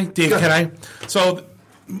 Dave, can I? So,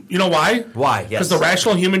 you know why? Why? Yes. Because the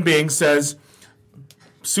rational human being says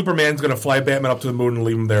Superman's going to fly Batman up to the moon and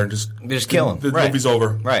leave him there and just kill him. The movie's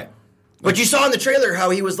over. Right. But you saw in the trailer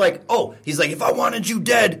how he was like, if I wanted you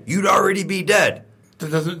dead, you'd already be dead.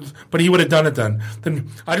 But he would have done it then. Then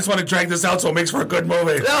I just want to drag this out so it makes for a good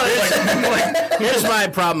movie. Here's my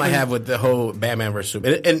problem I have with the whole Batman vs.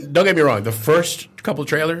 Superman. And don't get me wrong, the first couple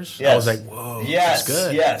trailers, I was like, whoa, that's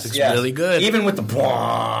good. It's really good. Even with the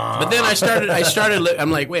But then I started. I'm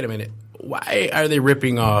like, wait a minute. Why are they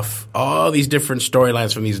ripping off all these different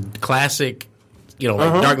storylines from these classic,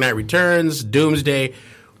 Dark Knight Returns, Doomsday?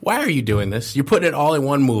 Why are you doing this? You're putting it all in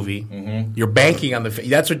one movie. Mm-hmm. You're banking on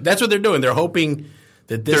that's what they're doing. They're hoping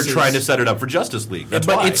that they're trying to set it up for Justice League. That's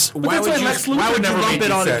why. Why would you lump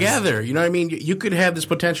it all together? You know what I mean? You could have this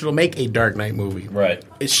potential to make a Dark Knight movie. Right.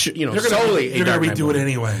 It's solely a Dark Knight movie. You're going to redo it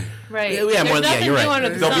anyway. Right. You're right.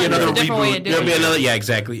 There'll be another reboot. There'll be another. Yeah,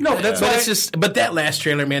 exactly. No, that's why. It's just. But that last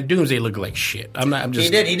trailer, man, Doomsday looked like shit. I'm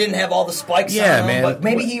just. He didn't have all the spikes. on him, man. But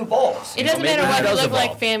maybe he evolves. It doesn't matter what he look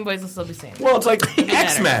like. Fanboys will still be saying. Well, it's like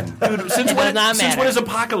X-Men. Dude, since when is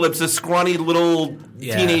Apocalypse a scrawny little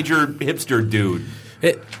teenager hipster dude?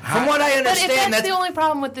 From what I understand, but if that's the only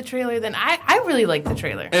problem with the trailer, then I really like the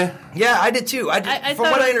trailer. Yeah, I did too. From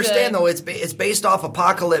what I understand, though, it's based off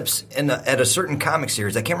Apocalypse at a certain comic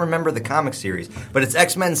series. I can't remember the comic series, but it's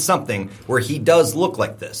X-Men something where he does look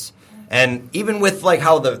like this. And even with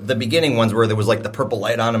how the beginning ones where there was the purple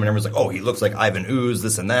light on him and everyone's like, oh, he looks like Ivan Ooze,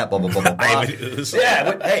 this and that, blah, blah, blah, blah, blah. Ivan Ooze.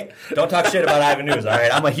 Yeah, hey, don't talk shit about Ivan Ooze, all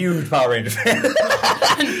right? I'm a huge Power Ranger fan.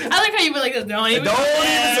 I like how you went like this. Don't even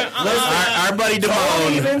our buddy Damone.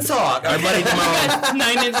 Don't even talk. Our buddy Damone.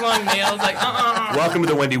 9-inch long nails. Welcome to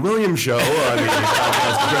the Wendy Williams show on the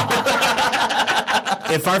podcast.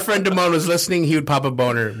 If our friend Damone was listening, he would pop a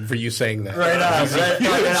boner for you saying that. Right on.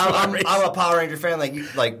 I'm a Power Ranger fan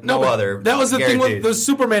no other. That was the thing with the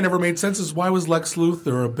Superman never made sense is why was Lex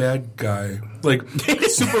Luthor a bad guy?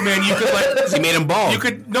 Superman, you could he made him bald. You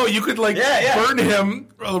could burn him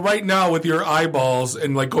right now with your eyeballs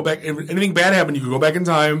and go back. If anything bad happened, you could go back in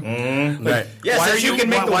time. Right. So you can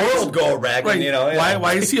make the world go back. Right.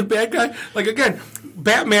 Why is he a bad guy? Again,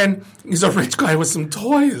 Batman, he's a rich guy with some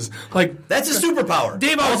toys. That's his superpower.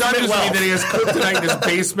 Dave always argues with me that he has kryptonite in his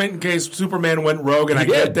basement in case Superman went rogue, and I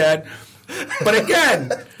get that. But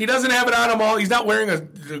again, he doesn't have it on him all. He's not wearing a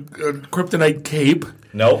kryptonite cape.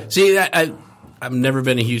 No. See, I've never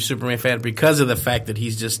been a huge Superman fan because of the fact that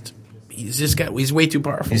he's way too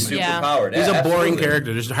powerful. He's superpowered. He's a boring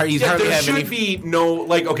character. There should be no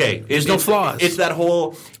there's no flaws. It's that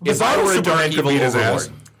whole. If I were a dark evil overlord,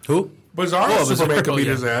 who? Bizarro Superman could beat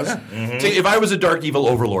his ass. Mm-hmm. See, if I was a dark evil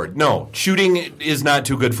overlord, no, shooting is not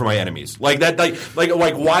too good for my enemies. Why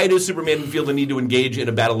does Superman feel the need to engage in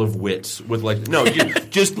a battle of wits with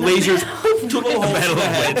just lasers to a little hole in the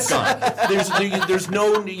head? There's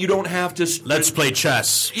no, you don't have to. Let's play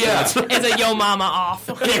chess. Yeah, it's a yo mama off.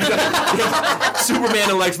 Superman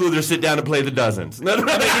and Lex Luthor sit down and play the dozens. Think about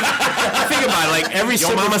it, every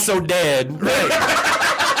yo mama's so dead. Right.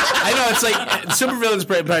 I know it's supervillains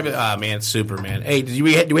probably. Oh man, it's Superman. Hey, do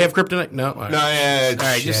we have kryptonite? No. All right,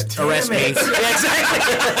 just arrest me. Yeah,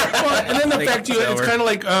 exactly. And then the fact it's kind of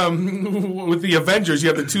like with the Avengers, you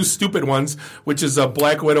have the two stupid ones, which is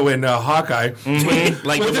Black Widow and Hawkeye. Mm-hmm. With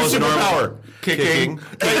the most superpower, kicking. Now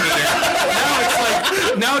it's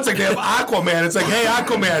Now it's like they have Aquaman. It's like, hey,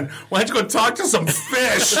 Aquaman, why don't you go talk to some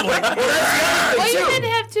fish? Like, well, you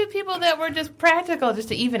didn't have two people that were just practical just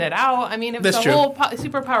to even it out. I mean, if it's a whole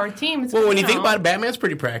superpower team. It's when you think about it, Batman's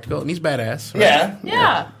pretty practical and he's badass. Right?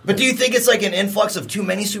 Yeah. But do you think it's like an influx of too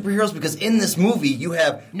many superheroes? Because in this movie, you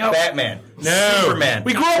have Batman, Superman,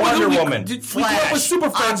 we grew up Wonder with Woman, Flash, we grew up with Super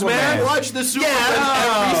Friends, man. Watch the Super Friends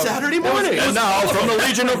every Saturday morning. And now from the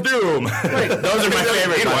Legion of Doom. Those are my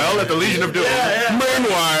favorite. Meanwhile, at the Legion of Doom.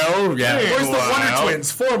 Meanwhile, Where's the Wonder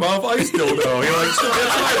Twins? Form of ice dildo. You're like,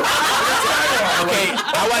 okay,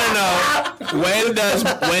 I want to know, when does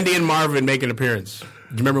Wendy and Marvin make an appearance? Do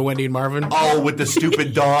you remember Wendy and Marvin? Oh, with the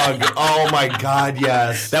stupid dog. Oh, my God,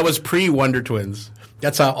 yes. That was pre-Wonder Twins.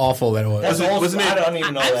 That's how awful that was. Wasn't it? I don't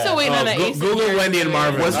even know I'm that. still waiting on that. Google Wendy and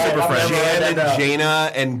Marvin. Was Super Friends. Jan and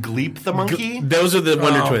Jaina and Gleep the monkey? Those are the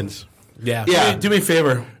Wonder Twins. Yeah. Do me a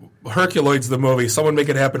favor. Herculoids the movie. Someone make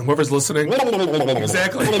it happen. Whoever's listening.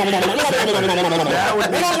 Exactly. That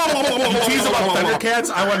would be. You tease about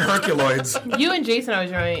Thundercats. I want Herculoids. You and Jason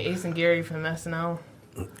always remind me of Ace and Gary from SNL.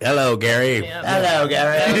 Hello, Gary. Yeah. Hello,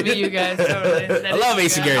 Gary. That would be you guys. Totally. I love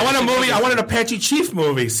Ace and Gary. I want a movie. I want an Apache Chief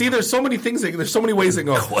movie. See, there's so many things. There's so many ways that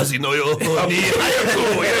go. He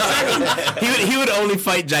would only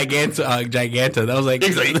fight Giganta. That was like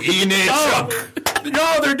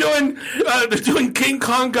No, they're doing King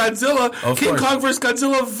Kong Godzilla. Of King course. Kong versus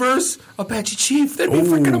Godzilla versus Apache Chief. That'd be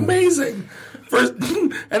freaking amazing. First,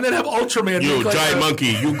 and then have Ultraman. You like giant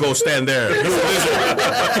monkey, you go stand there. You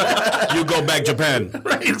lizard, you go back Japan.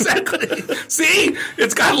 Right, exactly. See,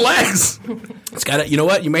 it's got legs. It's got. You know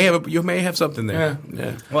what? You may have something there.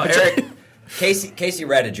 Yeah. Well, Eric, Kasey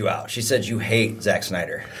ratted you out. She said you hate Zack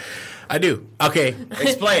Snyder. I do. Okay.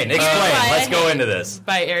 Explain. Let's go into this.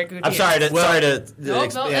 By Eric Gutierrez. I'm sorry to. No,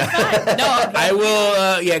 that's fine. No, I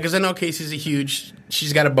will. Because I know Casey's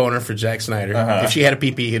she's got a boner for Zack Snyder. If she had a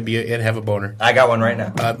PP, he'd have a boner. I got one right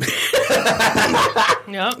now.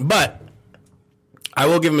 Yep. But I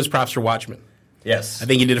will give him his props for Watchmen. Yes. I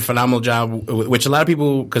think he did a phenomenal job, which a lot of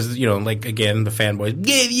people, because, like, again, the fanboys,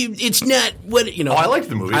 it's not what, Oh, I liked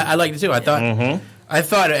the movie. I liked it, too. I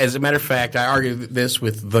thought, as a matter of fact, I argued this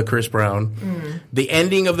with the Chris Brown, the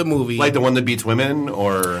ending of the movie. Like the one that beats women,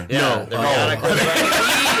 or? No.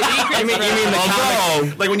 You mean the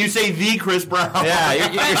comics? Like when you say the Chris Brown.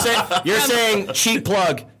 Yeah, you're saying cheap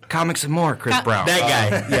plug. Comics and more, Chris Brown. That guy.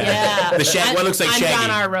 Yeah. The what looks like Shaggy. On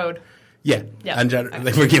our road. Yeah. Yep.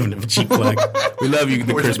 We're giving him a cheap plug. We love you,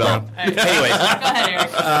 the Chris Brown. Right. Anyways. Go ahead,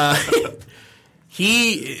 Eric.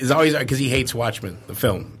 He is always, because he hates Watchmen, the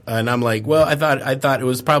film, and I'm like, well, I thought it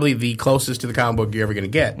was probably the closest to the comic book you're ever going to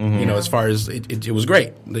get. As far as it was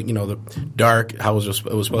great. The dark, how it was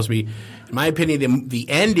supposed to be. In my opinion, the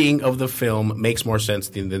ending of the film makes more sense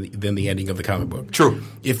than the ending of the comic book. True.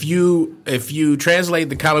 If you translate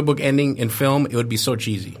the comic book ending in film, it would be so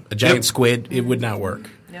cheesy. A giant squid, it would not work.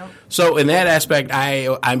 Nope. So in that aspect,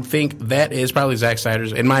 I think that is probably Zack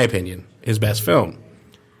Snyder's, in my opinion, his best film.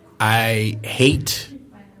 I hate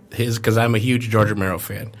his, because I'm a huge George Romero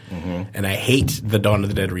fan, and I hate the Dawn of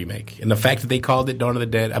the Dead remake. And the fact that they called it Dawn of the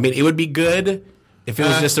Dead, I mean, it would be good if it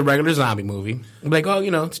was just a regular zombie movie. I'm like,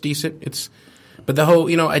 it's decent. But the whole,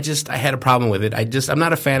 I had a problem with it. I'm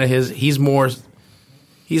not a fan of his. He's more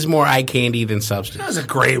eye candy than substance. That was a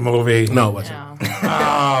great movie. No, it wasn't.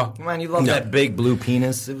 Come on, you love that big blue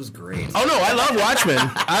penis. It was great. Oh, no, I love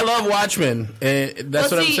Watchmen.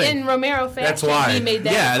 That's what I'm saying. In Romero fashion, That's why. he made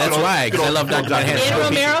that. Yeah, that's why. Because I love Dr. In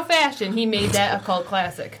Romero fashion, he made that a cult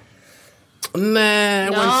classic. Nah,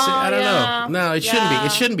 I don't know. No, it shouldn't be.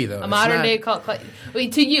 It shouldn't be, though. A modern day cult classic.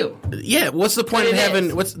 Wait, to you. Yeah, what's the point of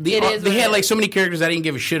having... They had like so many characters I didn't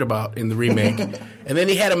give a shit about in the remake. And then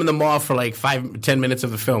they had them in the mall for like 5-10 minutes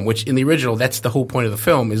of the film, which in the original, that's the whole point of the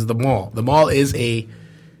film, is the mall. The mall is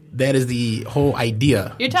that is the whole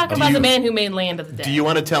idea. You're talking about the man who made Land of the Dead. Do you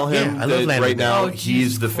want to tell him I love Land right of the now Dead.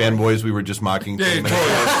 he's the fanboys we were just mocking? Yeah, totally.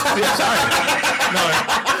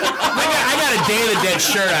 I got a Day of the Dead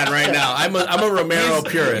shirt on right now. I'm a Romero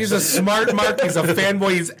purist. He's a smart mark. He's a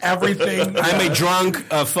fanboy. He's everything. I'm a drunk,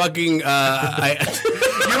 fucking...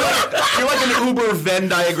 You're like an Uber Venn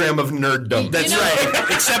diagram of nerddom. That's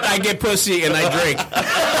right. Except I get pussy and I drink.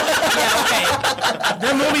 Yeah, okay.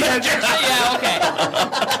 That movie had... Yeah, okay.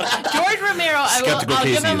 George Romero, Skeptical I'll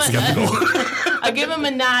give Kasey him is skeptical. I'll give him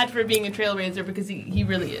a nod for being a trailblazer because he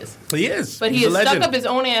really is. He is. But he has stuck up his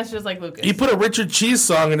own ass just like Lucas. He put a Richard Cheese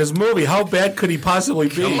song in his movie. How bad could he possibly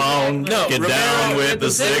be? Come on, get down with the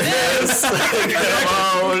sickness. Come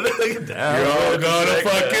on, you're gonna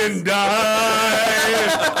fucking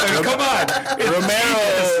die. Come on.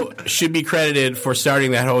 Romero should be credited for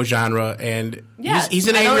starting that whole genre, and he's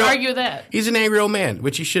an I angry. don't argue that. He's an angry old man,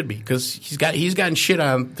 which he should be, because he's gotten shit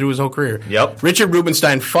on through his whole career. Yep. Richard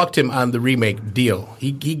Rubinstein fucked him on the remake deal.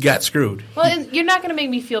 He got screwed. Well, you're not going to make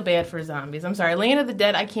me feel bad for zombies. I'm sorry, Land of the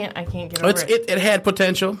Dead. I can't get over it. It had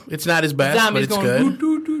potential. It's not his best, Zombies but it's going,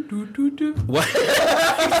 good. What?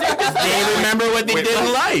 They remember what they did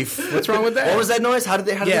in life. What's wrong with that? What was that noise? How did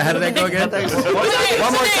that go again?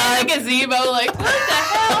 One more time. Like a gazebo. Like what the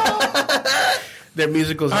hell? Their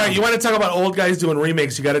musicals. All right, you want to talk about old guys doing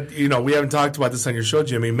remakes? You got to, we haven't talked about this on your show,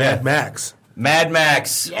 Jimmy. Mad Max. Mad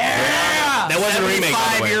Max. Yeah. That wasn't a remake.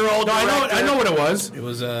 5-year-old. No, I know what it was. It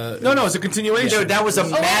was No, it's a continuation. Dude, that was a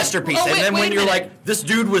masterpiece. Oh, wait, and then when you're like, this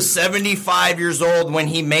dude was 75 years old when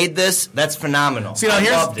he made this, that's phenomenal. See, now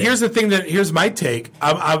here's the thing here's my take.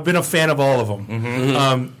 I've been a fan of all of them.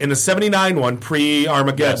 Mm-hmm. In the '79 one,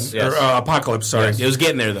 pre-Armageddon or Apocalypse, sorry, it was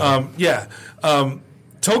getting there though.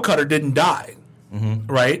 Toe Cutter didn't die,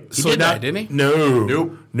 right? He did die, didn't he?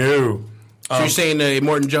 No. So you're saying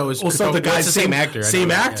Morton Joe is so the guy's the same actor?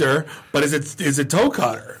 Same actor, but is it Toe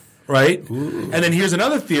Cutter? Right, and then here's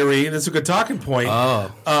another theory. That's a good talking point. I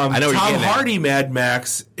know where you're Tom getting at. Hardy, Mad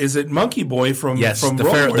Max. Is it Monkey Boy from the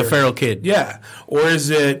Road feral kid? Yeah, or is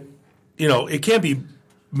it? It can't be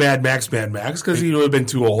Mad Max because he would have been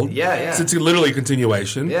too old. Yeah. So it's literally a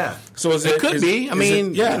continuation. Yeah. So It could be. I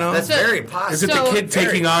mean, that's very possible. Is it the kid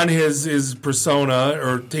taking on his persona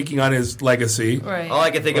or taking on his legacy? Right. All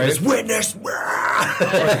I can think of is witness.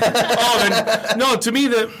 No, to me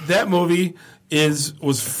that movie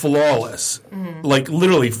was flawless, like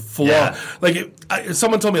literally flawless. Yeah. Like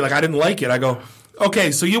someone told me like I didn't like it. I go,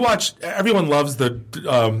 okay, so you watch. Everyone loves the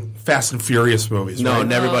Fast and Furious movies. No, right?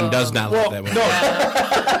 everyone does not like that movie.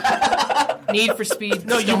 Need for Speed.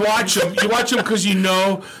 No, you watch them. You watch them because you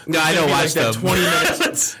know. No, I don't watch that them. 20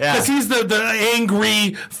 minutes. Because he's the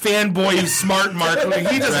angry fanboy smart mark. Like,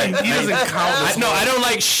 he doesn't count. I don't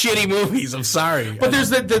like shitty movies. I'm sorry. But there's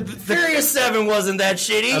the Furious 7 wasn't that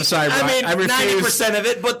shitty. I'm sorry, bro. I mean, I 90% of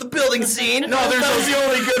it, but the building scene. No, that was the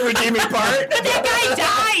only good redeeming part. But that guy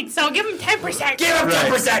died, so give him 10%. Give him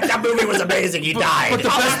 10%. That movie was amazing. He died. But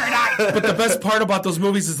the best part about those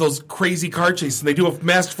movies is those crazy car chases, and they do a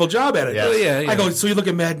masterful job at it. Yes. I go, so you look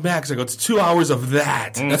at Mad Max. I go, it's 2 hours of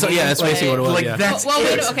that. That's basically what it was. Like yeah. that's Well,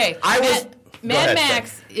 it. okay. Mad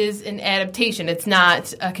Max is an adaptation. It's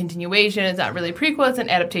not a continuation. It's not really a prequel. It's an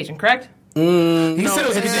adaptation, correct? He said it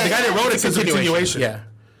was the guy that wrote it says a continuation. Yeah.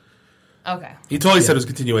 Okay. He totally said it was a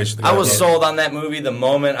continuation. I was sold on that movie the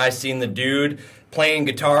moment I seen the dude playing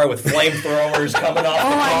guitar with flamethrowers coming off the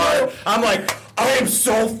car. I'm like, I am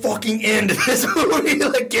so fucking into this movie,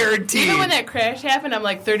 like guaranteed. Even when that crash happened, I'm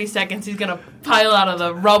like 30 seconds. He's gonna pile out of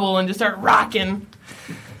the rubble and just start rocking.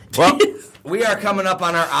 Well, we are coming up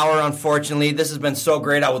on our hour, unfortunately. This has been so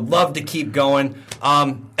great. I would love to keep going.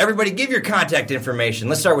 Everybody, give your contact information.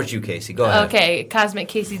 Let's start with you, Kasey. Go ahead. Okay,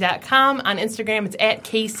 CosmicKasey.com. On Instagram, it's at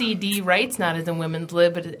KCD Writes, not as in women's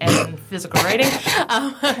lib, but as in physical writing.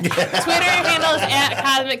 Twitter handle is at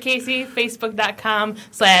Cosmic Kasey.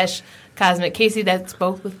 Facebook.com/Cosmic Kasey. That's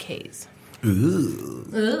both with K's. Ooh.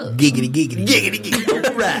 Giggity. All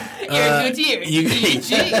right. You're Gutierrez.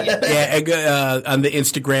 Yeah, on the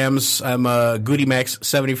Instagrams, I'm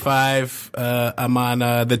GoodyMax75. I'm on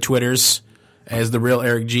the Twitters as the real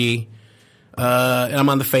Eric G. And I'm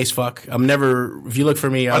on the Facebook. I'm never. If you look for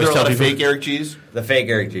me, I Are always there a tell lot of people fake Eric G's? The fake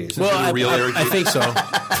Eric G's. Well, real Eric I G? think so.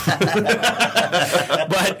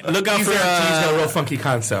 But look out for He's got a real funky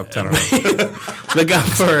concept. I don't know. look out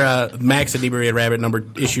for Max and Inebriated Rabbit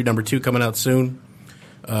issue number 2 coming out soon.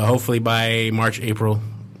 Hopefully by March, April,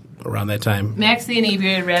 around that time. Max the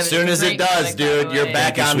Inebriated Rabbit. As soon as it does, dude, you're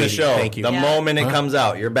back on the show. Thank you. The moment it comes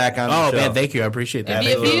out, you're back on the show. Oh, man, thank you. I appreciate that.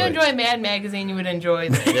 If you enjoy Mad Magazine, you would enjoy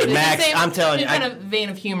this. Max, I'm telling you, kind of vein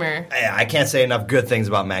of humor. I can't say enough good things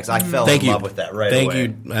about Max. I fell in love with that right away. Thank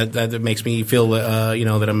you. That makes me feel,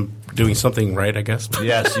 that I'm doing something right, I guess.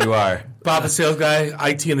 Yes, you are. Bob, the sales guy,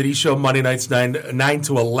 IT and the D Show, Monday nights 9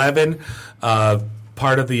 to 11.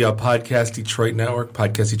 Part of the Podcast Detroit Network,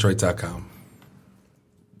 podcastdetroit.com.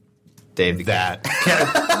 Dave, that.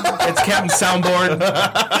 It's Captain Soundboard.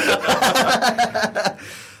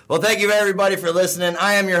 Well, thank you, everybody, for listening.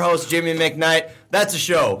 I am your host, Jimmy McKnight. That's a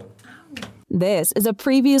show. This is a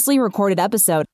previously recorded episode